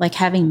like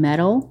having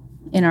metal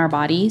in our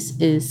bodies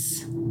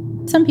is,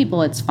 some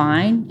people it's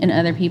fine, and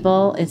other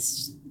people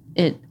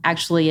it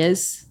actually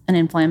is an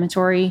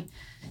inflammatory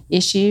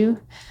issue.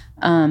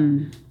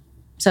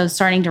 So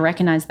starting to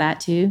recognize that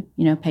too,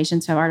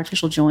 patients have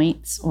artificial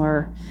joints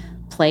or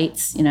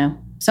plates,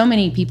 so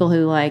many people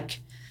who like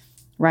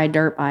ride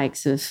dirt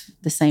bikes have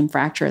the same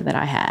fracture that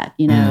I had,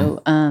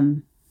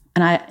 and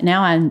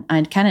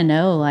I kind of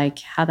know like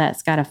how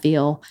that's got to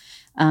feel.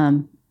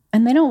 And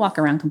they don't walk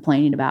around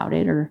complaining about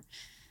it or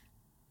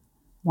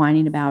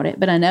whining about it,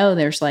 but I know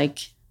there's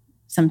like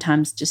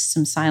sometimes just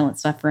some silent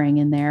suffering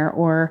in there,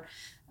 or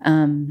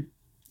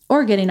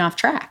getting off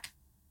track.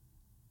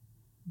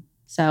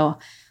 So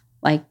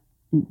like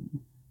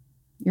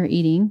your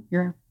eating,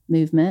 your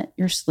movement,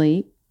 your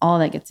sleep, all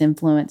that gets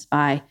influenced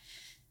by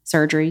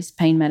surgeries,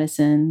 pain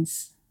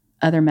medicines,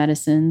 other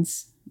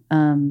medicines,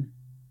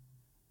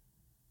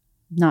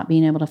 not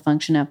being able to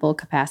function at full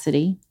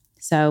capacity.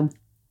 So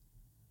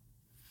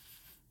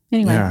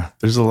anyway. Yeah,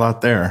 there's a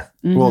lot there.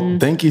 Well,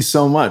 thank you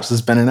so much. This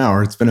has been an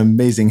hour. It's been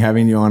amazing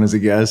having you on as a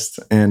guest.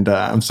 And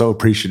I'm so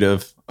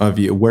appreciative of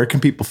you. Where can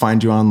people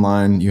find you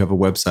online? You have a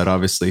website,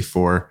 obviously,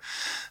 for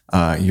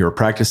your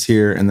practice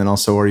here. And then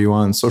also, are you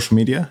on social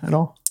media at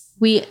all?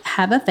 We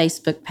have a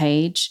Facebook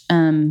page.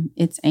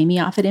 It's Amy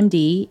Offit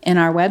MD. And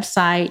our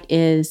website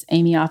is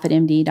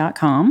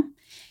amyoffitmd.com.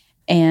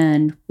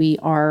 And we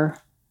are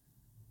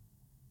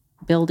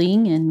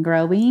building and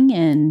growing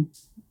and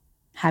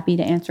happy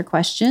to answer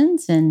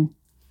questions. And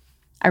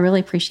I really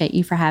appreciate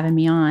you for having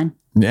me on.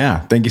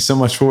 Yeah. Thank you so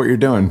much for what you're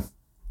doing.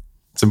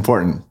 It's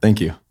important. Thank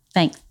you.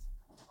 Thanks.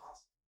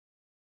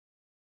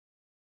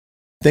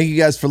 Thank you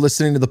guys for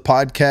listening to the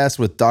podcast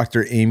with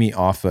Dr. Amy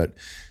Offit.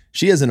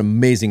 She has an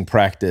amazing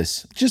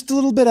practice just a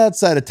little bit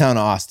outside of town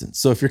of Austin.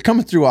 So if you're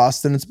coming through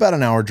Austin, it's about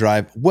an hour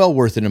drive. Well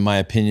worth it, in my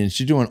opinion.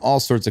 She's doing all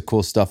sorts of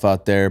cool stuff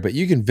out there, but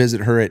you can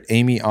visit her at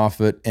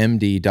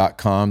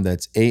amyoffitmd.com.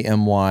 That's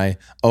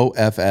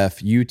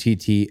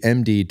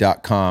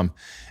AMYOFFUTTMD.com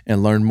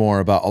and learn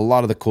more about a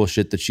lot of the cool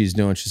shit that she's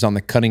doing. She's on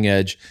the cutting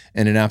edge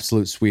and an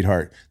absolute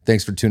sweetheart.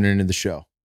 Thanks for tuning into the show.